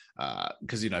that,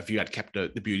 because if you had kept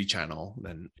the beauty channel,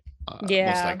 then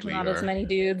most likely not as many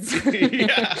dudes.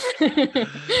 Yeah.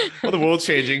 Well, the world's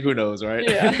changing. Who knows, right?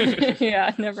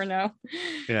 Yeah, never know.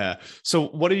 Yeah. So,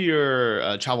 what are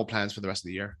your travel plans for the rest of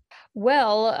the year?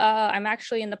 Well, I'm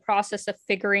actually in the process of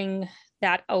figuring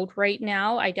that out right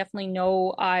now. I definitely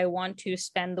know I want to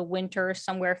spend the winter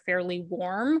somewhere fairly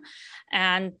warm,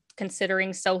 and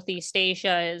considering Southeast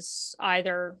Asia is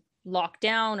either locked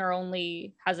down or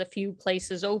only has a few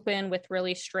places open with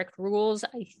really strict rules,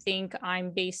 I think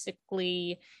I'm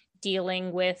basically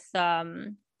dealing with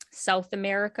South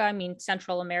America. I mean,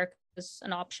 Central America is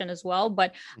an option as well,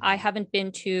 but I haven't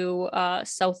been to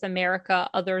South America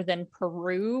other than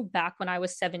Peru back when I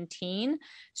was 17.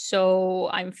 So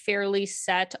I'm fairly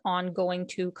set on going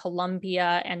to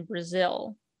Colombia and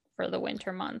Brazil for the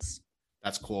winter months.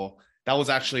 That's cool. That was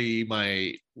actually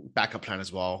my backup plan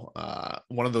as well.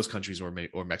 One of those countries or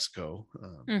Mexico,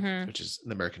 which is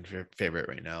an American favorite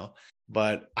right now.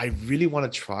 But I really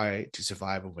want to try to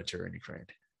survive a winter in Ukraine.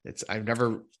 I've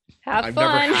never had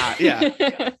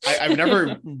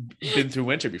been through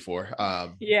winter before.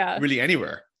 Really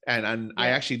anywhere. And I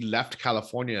actually left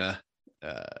California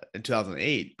in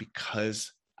 2008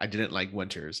 because I didn't like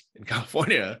winters in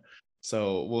California.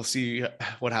 So we'll see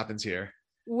what happens here.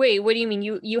 Wait, what do you mean?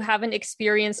 You haven't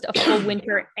experienced a full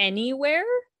winter anywhere?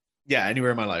 Yeah, anywhere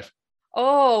in my life.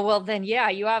 Oh, well then, yeah,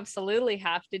 you absolutely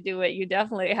have to do it. You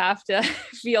definitely have to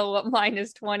feel what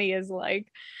 -20 is like.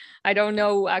 I don't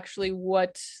know actually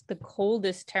what the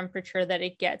coldest temperature that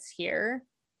it gets here,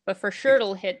 but for sure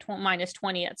it'll hit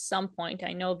 -20 at some point.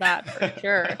 I know that for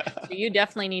sure. So you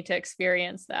definitely need to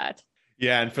experience that.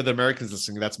 Yeah, and for the Americans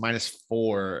listening, that's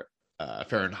 -4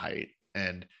 Fahrenheit,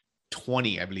 and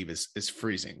 20, I believe, is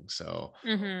freezing. So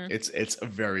it's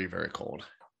very, very cold.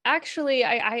 Actually,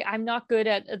 I'm not good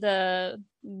at the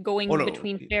going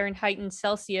between Fahrenheit and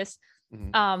Celsius.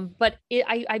 But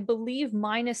I believe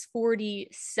 -40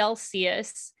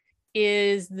 Celsius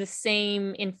is the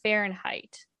same in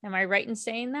Fahrenheit. Am I right in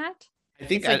saying that? I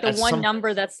think it's like the one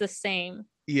number that's the same.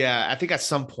 Yeah, I think at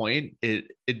some point it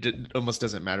almost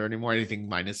doesn't matter anymore. Anything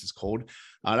minus is cold.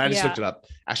 And I just looked it up.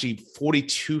 Actually,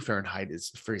 42 Fahrenheit is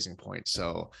freezing point.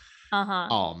 So,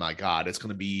 oh my God, it's going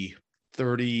to be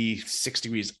 36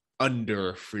 degrees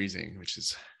under freezing, which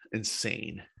is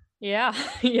insane. Yeah,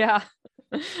 yeah.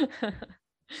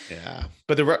 Yeah,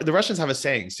 but the Russians have a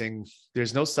saying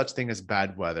there's no such thing as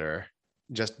bad weather,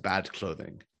 just bad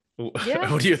clothing. Yeah.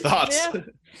 What are your thoughts?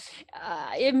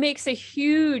 Yeah. It makes a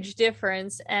huge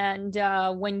difference. And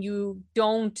when you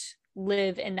don't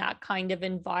live in that kind of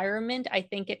environment, I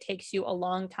think it takes you a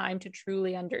long time to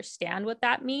truly understand what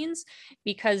that means.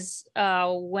 Because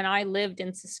when I lived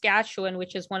in Saskatchewan,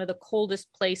 which is one of the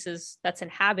coldest places that's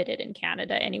inhabited in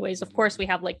Canada anyways, of course we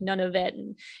have like Nunavut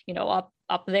and, you know,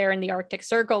 up there in the Arctic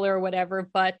Circle or whatever,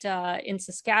 but in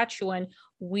Saskatchewan,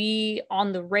 we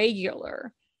on the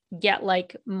regular get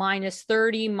like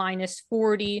 -30,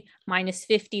 -40,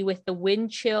 -50 with the wind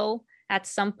chill at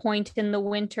some point in the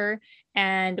winter.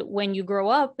 And when you grow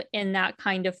up in that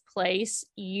kind of place,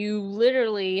 you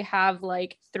literally have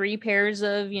like 3 pairs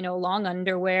of, you know, long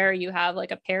underwear, you have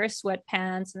like a pair of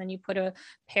sweatpants, and then you put a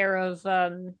pair of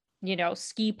you know,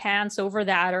 ski pants over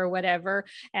that or whatever,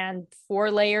 and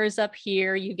 4 layers up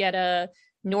here. You get a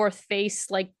North Face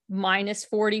like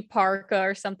 -40 parka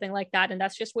or something like that, and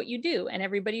that's just what you do, and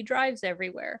everybody drives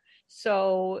everywhere.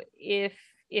 So if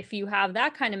you have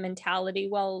that kind of mentality,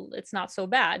 well, it's not so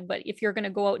bad. But if you're going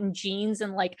to go out in jeans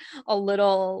and like a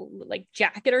little like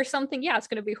jacket or something, yeah, it's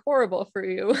going to be horrible for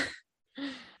you.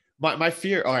 my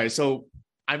fear, all right, so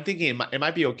I'm thinking it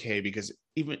might be okay, because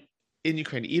even in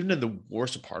Ukraine, even in the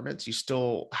worst apartments, you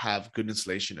still have good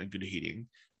insulation and good heating,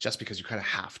 just because you kind of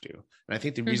have to. And I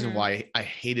think the reason why I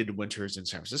hated winters in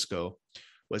San Francisco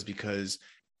was because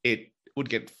it would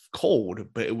get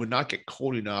cold, but it would not get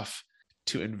cold enough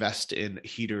to invest in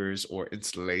heaters or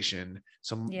insulation.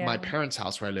 So my parents'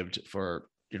 house, where I lived for,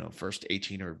 you know, first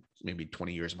 18 or maybe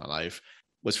 20 years of my life,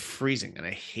 was freezing, and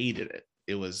I hated it.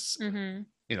 It was,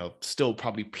 you know, still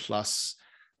probably plus,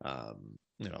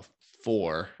 you know,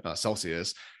 4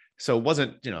 Celsius. So it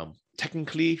wasn't, you know,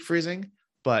 technically freezing,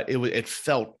 but it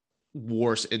felt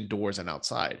worse indoors and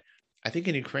outside. I think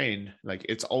in Ukraine, like,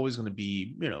 it's always going to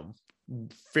be, you know,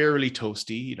 fairly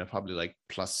toasty, you know, probably like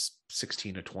plus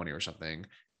 16 or 20 or something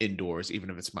indoors, even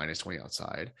if it's -20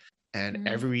 outside. And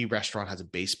every restaurant has a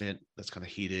basement that's kind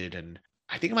of heated, and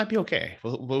I think it might be okay.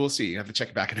 We'll see. You have to check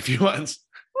it back in a few months.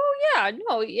 Yeah,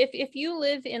 no, if you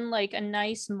live in like a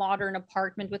nice modern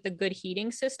apartment with a good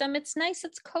heating system, it's nice,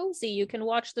 it's cozy. You can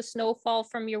watch the snow fall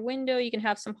from your window, you can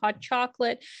have some hot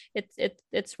chocolate.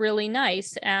 It's really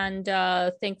nice. And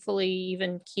thankfully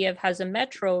even Kiev has a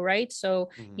metro, right? So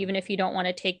even if you don't want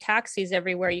to take taxis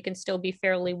everywhere, you can still be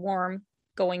fairly warm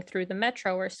going through the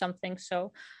metro or something.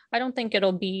 So I don't think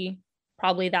it'll be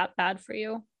probably that bad for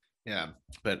you. Yeah,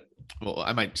 but well,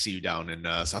 I might see you down in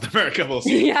South America. We'll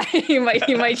see. Yeah, you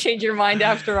might change your mind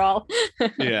after all.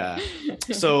 Yeah.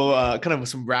 So kind of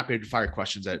some rapid fire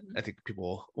questions that I think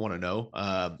people want to know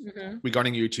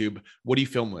regarding YouTube. What do you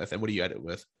film with, and what do you edit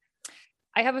with?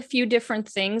 I have a few different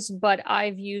things, but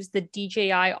I've used the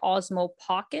DJI Osmo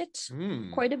Pocket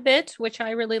quite a bit, which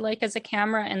I really like as a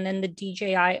camera. And then the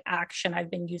DJI Action I've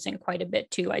been using quite a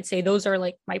bit too. I'd say those are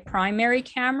like my primary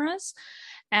cameras.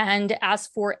 And as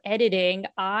for editing,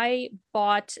 I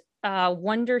bought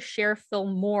Wondershare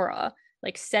Filmora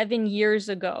like 7 years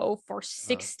ago for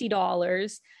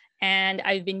 $60. And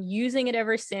I've been using it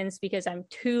ever since because I'm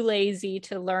too lazy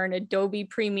to learn Adobe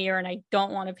Premiere and I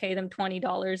don't want to pay them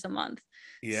 $20 a month.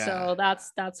 Yeah. So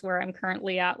that's where I'm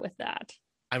currently at with that.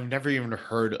 I've never even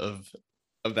heard of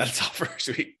that software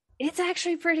suite. It's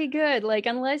actually pretty good. Like,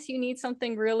 unless you need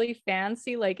something really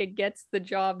fancy, like it gets the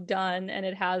job done and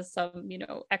it has some,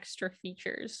 extra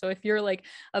features. So if you're like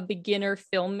a beginner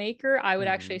filmmaker, I would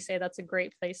actually say that's a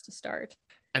great place to start.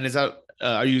 And is that,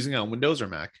 are you using it on Windows or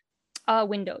Mac?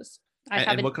 Windows. I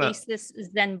have an Asus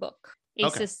ZenBook.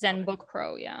 Asus ZenBook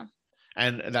Pro, yeah.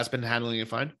 And that's been handling it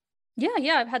fine?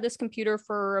 Yeah. I've had this computer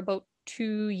for about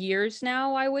 2 years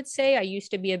now, I would say. I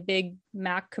used to be a big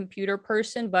Mac computer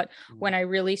person, but when I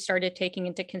really started taking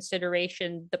into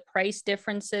consideration the price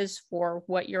differences for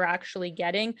what you're actually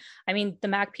getting, I mean, the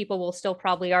Mac people will still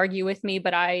probably argue with me,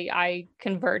 but I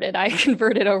converted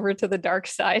over to the dark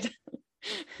side.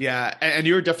 Yeah, and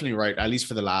you're definitely right. At least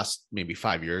for the last maybe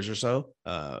 5 years or so,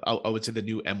 I would say the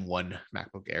new M1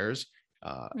 MacBook Airs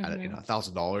at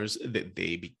 $1,000,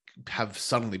 they have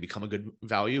suddenly become a good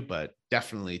value. But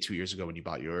definitely 2 years ago when you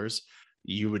bought yours,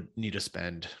 you would need to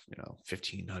spend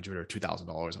 $1,500 or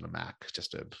 $2,000 on a Mac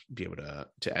just to be able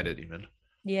to edit even.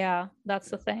 Yeah,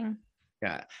 that's the thing.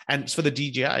 Yeah, and for the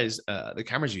DJIs, the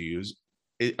cameras you use,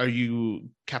 are you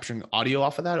capturing audio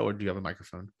off of that, or do you have a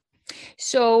microphone?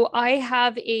 So I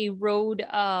have a Rode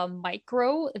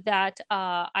Micro that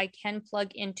I can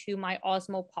plug into my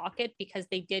Osmo Pocket because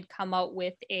they did come out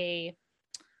with a,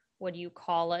 what do you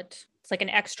call it? It's like an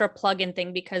extra plug-in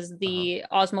thing because the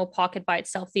Osmo Pocket by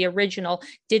itself, the original,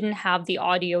 didn't have the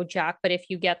audio jack. But if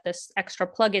you get this extra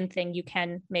plug-in thing, you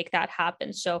can make that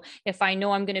happen. So if I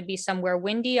know I'm going to be somewhere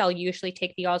windy, I'll usually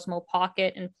take the Osmo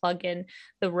Pocket and plug in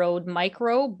the Rode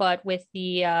Micro. But with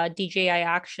the DJI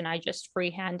Action, I just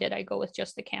freehand it. I go with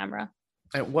just the camera.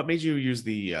 And what made you use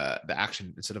the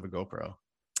Action instead of a GoPro?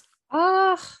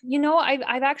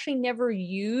 I've actually never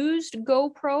used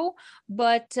GoPro,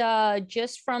 but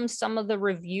just from some of the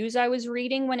reviews I was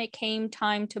reading when it came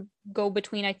time to go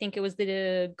between, I think it was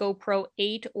the GoPro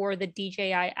 8 or the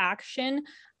DJI Action,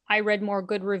 I read more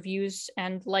good reviews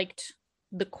and liked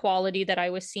the quality that I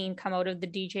was seeing come out of the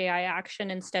DJI Action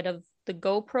instead of the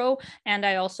GoPro. And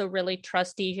I also really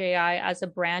trust DJI as a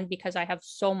brand because I have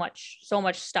so much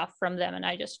stuff from them, and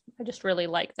I just really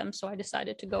like them. So I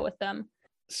decided to go with them.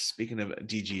 Speaking of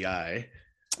DJI,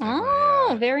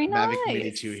 very nice. Mavic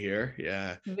Mini 2 here.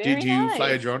 Yeah. Do you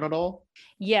fly a drone at all?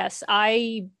 Yes,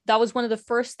 that was one of the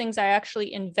first things I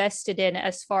actually invested in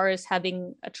as far as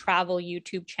having a travel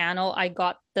YouTube channel. I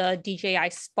got the DJI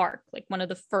Spark, like one of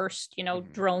the first,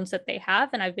 drones that they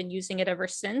have, and I've been using it ever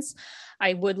since.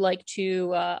 I would like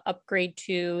to upgrade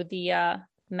to the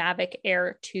Mavic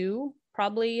Air 2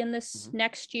 probably in this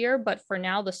next year, but for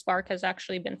now the Spark has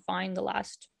actually been fine the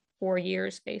last 4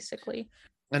 years basically.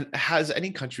 And has any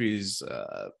countries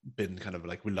been kind of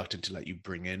like reluctant to let you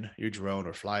bring in your drone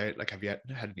or fly it? Like, have you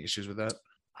had any issues with that?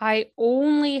 I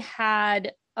only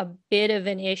had a bit of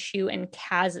an issue in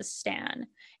Kazakhstan,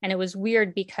 and it was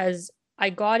weird because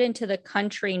I got into the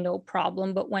country no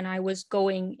problem, but when I was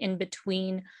going in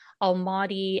between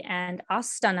Almaty and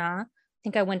Astana, I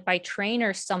think I went by train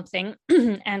or something.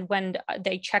 And when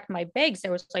they checked my bags,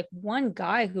 there was like one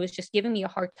guy who was just giving me a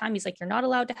hard time. He's like, "You're not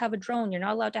allowed to have a drone. You're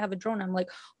not allowed to have a drone." I'm like,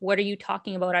 "What are you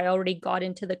talking about? I already got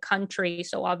into the country,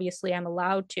 so obviously I'm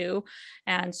allowed to."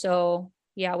 And so,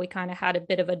 yeah, we kind of had a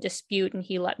bit of a dispute and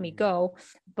he let me go.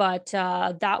 But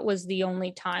that was the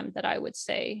only time that I would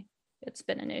say it's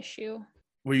been an issue.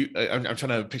 Were you, I'm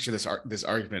trying to picture this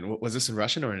argument. Was this in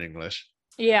Russian or in English?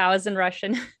 Yeah, it was in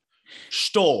Russian.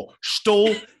 Что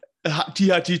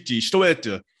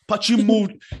это? Почему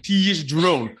ты есть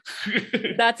drone?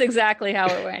 That's exactly how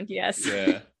it went. Yes.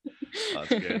 Yeah, that's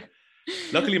good.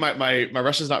 Luckily, my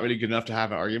Russian's not really good enough to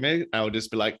have an argument. I would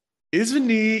just be like,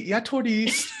 "Извини, я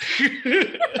турист."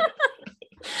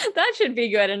 That should be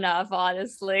good enough,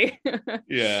 honestly.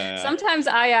 Yeah. Sometimes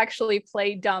I actually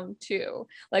play dumb too.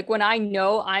 Like when I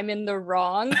know I'm in the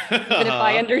wrong, even if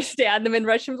I understand them in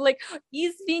Russian, I'm like,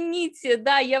 "Извините,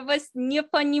 да, я вас не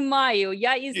понимаю.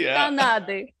 Я из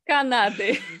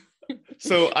Канады."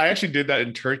 So I actually did that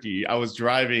in Turkey. I was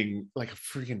driving like a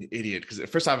freaking idiot because at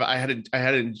first I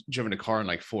hadn't driven a car in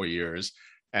like 4 years,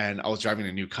 and I was driving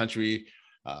in a new country.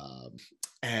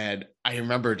 And I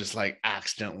remember just like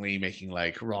accidentally making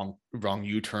like wrong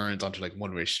U-turns onto like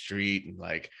one-way street, and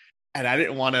like, and I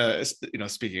didn't want to,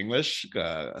 speak English,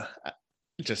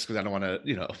 just because I don't want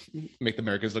to, make the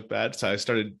Americans look bad. So I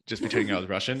started just pretending I was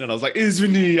Russian, and I was like,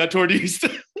 "Izvini, я турист."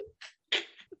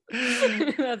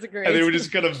 That's great. And they would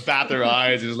just kind of bat their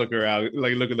eyes and just look around,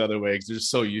 like look the other way, because they're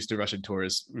just so used to Russian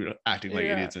tourists, acting like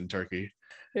idiots in Turkey.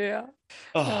 Yeah.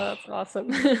 Oh, that's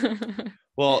awesome.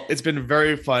 Well, it's been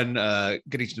very fun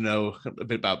getting to know a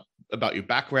bit about your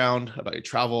background, about your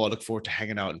travel. I look forward to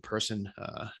hanging out in person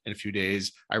in a few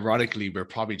days. Ironically, we're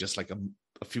probably just like a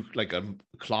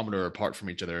kilometer apart from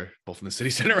each other, both in the city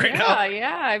center right now.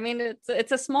 Yeah. I mean,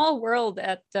 it's a small world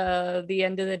at the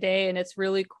end of the day, and it's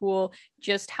really cool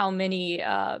just how many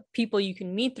people you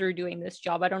can meet through doing this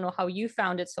job. I don't know how you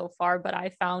found it so far, but I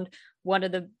found one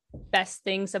of the best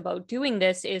things about doing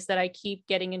this is that I keep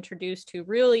getting introduced to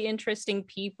really interesting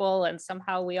people, and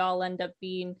somehow we all end up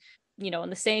being, in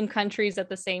the same countries at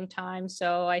the same time.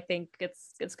 So I think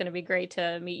it's going to be great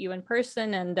to meet you in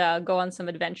person and go on some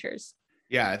adventures.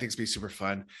 Yeah, I think it's been super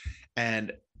fun.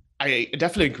 And I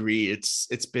definitely agree.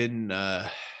 It's been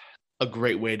a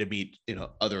great way to meet,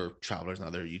 other travelers and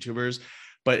other YouTubers.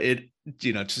 But it,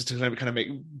 just to kind of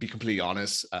be completely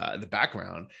honest, in the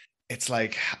background, it's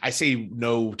like I say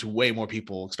no to way more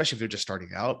people, especially if they're just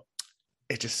starting out.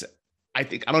 I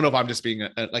don't know if I'm just being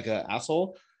like an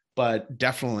asshole, but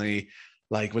definitely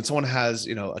like when someone has,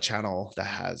 a channel that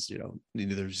has,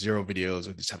 either 0 videos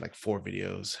or just have like 4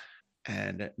 videos,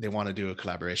 and they want to do a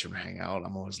collaboration or hang out,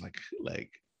 I'm always like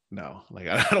no, like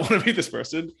I don't want to be this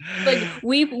person. Like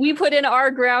we put in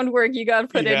our groundwork, you got to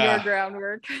put in your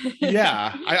groundwork.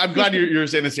 Yeah, I'm glad you're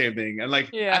saying the same thing. And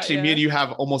like actually, me and you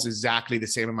have almost exactly the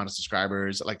same amount of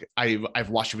subscribers. Like I've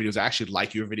watched your videos, I actually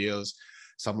like your videos,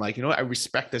 so I'm like, I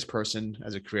respect this person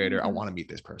as a creator. Mm-hmm. I want to meet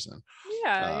this person.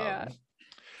 Yeah.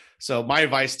 So my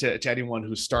advice to anyone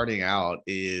who's starting out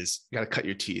is you got to cut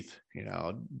your teeth,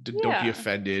 don't be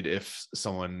offended if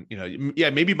someone,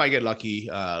 maybe you might get lucky.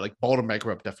 Like Baldur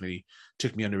Megarup definitely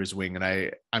took me under his wing,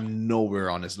 and I'm nowhere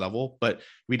on his level, but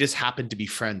we just happened to be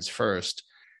friends first.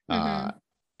 Mm-hmm.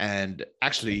 And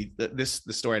actually the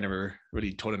story I never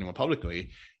really told anyone publicly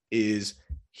is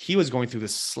he was going through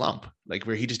this slump, like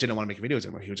where he just didn't want to make videos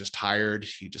anymore. He was just tired.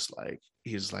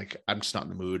 He's like, I'm just not in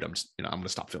the mood. I'm going to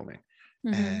stop filming.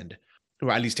 Mm-hmm. And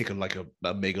or at least take a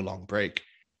mega long break.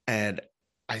 And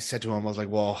I said to him, I was like,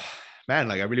 well, man,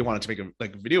 like I really wanted to make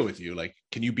a video with you. Like,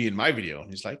 can you be in my video?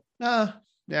 And he's like,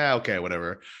 yeah, okay,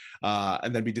 whatever.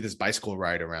 And then we did this bicycle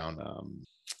ride around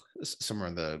somewhere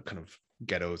in the kind of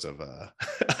ghettos of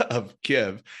of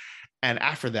Kiev. And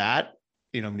after that,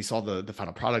 when he saw the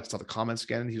final product, saw the comments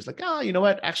again, he was like, you know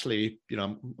what? Actually, I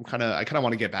kind of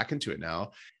want to get back into it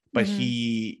now. But mm-hmm.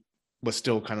 he was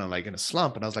still kind of like in a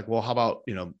slump. And I was like, well, how about,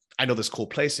 I know this cool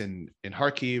place in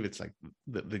Kharkiv. It's like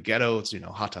the ghetto. It's,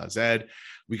 Hata Zed.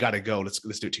 We got to go. Let's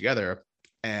do it together.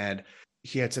 And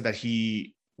he had said that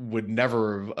he would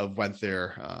never have went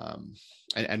there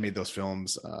and made those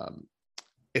films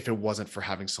if it wasn't for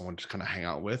having someone to kind of hang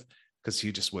out with, because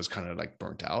he just was kind of like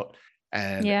burnt out.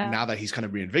 And now that he's kind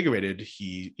of reinvigorated,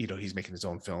 he's making his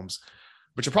own films,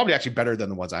 which are probably actually better than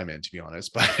the ones I'm in, to be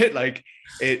honest. But like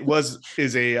it was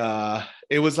like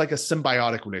a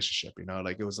symbiotic relationship,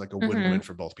 like it was like a win-win mm-hmm.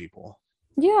 for both people.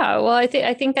 Yeah, well, I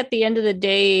think at the end of the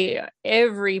day,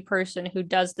 every person who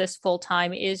does this full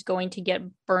time is going to get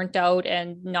burnt out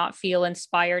and not feel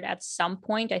inspired at some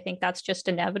point. I think that's just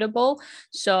inevitable.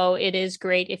 So it is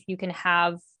great if you can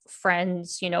have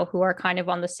friends, who are kind of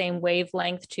on the same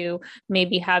wavelength to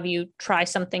maybe have you try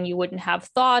something you wouldn't have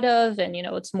thought of. And,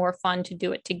 it's more fun to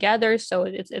do it together. So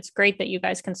it's great that you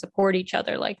guys can support each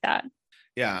other like that.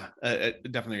 Yeah, I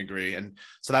definitely agree. And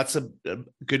so that's a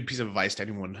good piece of advice to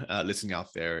anyone listening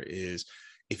out there is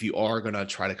if you are going to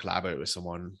try to collaborate with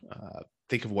someone,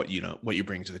 think of what you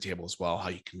bring to the table as well, how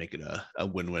you can make it a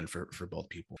win-win for both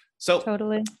people. So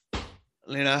totally.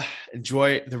 Lena,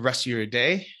 enjoy the rest of your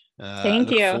day. Thank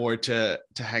you. Look forward to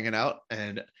hanging out.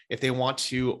 And if they want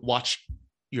to watch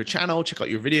your channel, check out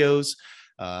your videos,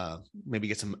 maybe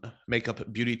get some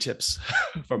makeup beauty tips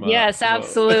from yes,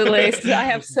 absolutely. I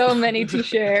have so many to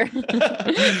share.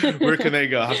 Where can they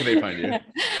go? How can they find you?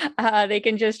 They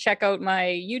can just check out my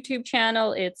YouTube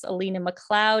channel. It's Alina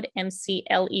McLeod,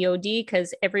 McLeod,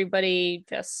 because everybody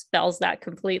just spells that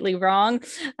completely wrong.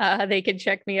 They can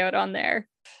check me out on there.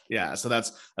 Yeah, so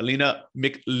that's Alina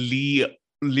McLeod.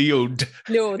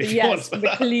 Yes,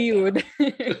 McLeod.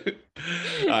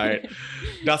 All right.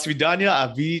 До свидания,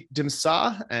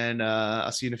 увидимся, and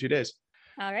I'll see you in a few days.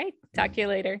 All right. Talk to you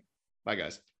later. Bye,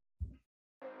 guys.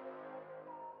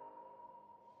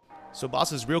 So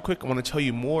bosses, real quick, I want to tell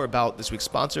you more about this week's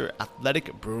sponsor,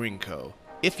 Athletic Brewing Co.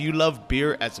 If you love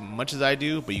beer as much as I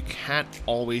do, but you can't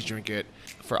always drink it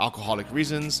for alcoholic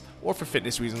reasons or for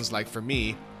fitness reasons like for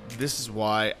me, this is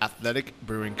why Athletic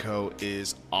Brewing Co.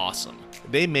 is awesome.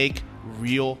 They make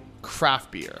real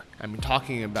craft beer. I'm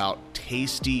talking about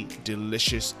tasty,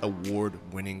 delicious,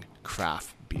 award-winning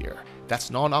craft beer that's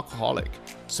non-alcoholic.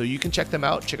 So you can check them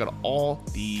out. Check out all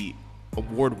the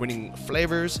award-winning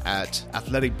flavors at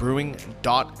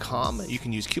athleticbrewing.com. You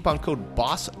can use coupon code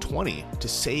BOSS20 to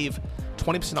save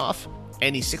 20% off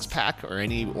any 6-pack or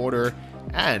any order,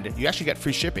 and you actually get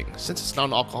free shipping. Since it's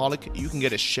non-alcoholic, you can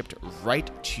get it shipped right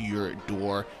to your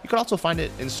door. You can also find it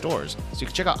in stores. So you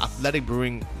can check out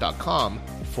athleticbrewing.com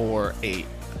for a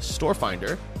store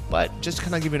finder, but just to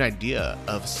kind of give you an idea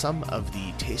of some of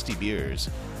the tasty beers.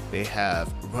 They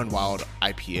have Run Wild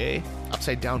IPA,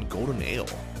 Upside Down Golden Ale.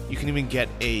 You can even get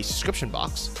a subscription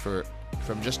box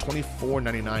from just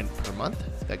 $24.99 per month.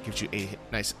 That gives you a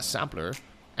nice sampler.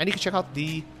 And you can check out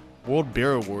the World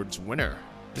Beer Awards winner.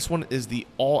 This one is the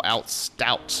All Out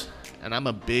Stout, and I'm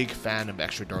a big fan of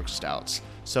extra dark stouts.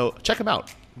 So check them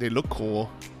out. They look cool,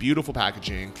 beautiful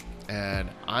packaging, and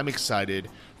I'm excited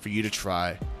for you to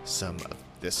try some of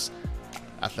this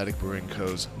Athletic Brewing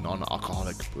Co.'s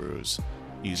non-alcoholic brews.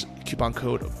 Use coupon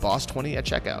code BOSS20 at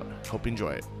checkout. Hope you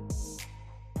enjoy it.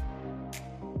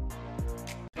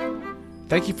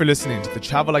 Thank you for listening to the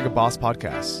Travel Like a Boss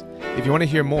podcast. If you want to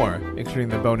hear more, including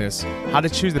the bonus How to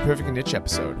Choose the Perfect Niche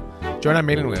episode, join our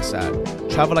mailing list at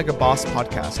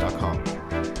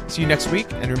travellikeabosspodcast.com. See you next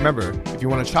week, and remember, if you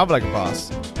want to travel like a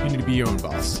boss, you need to be your own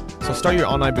boss. So start your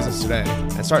online business today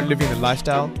and start living the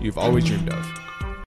lifestyle you've always dreamed of.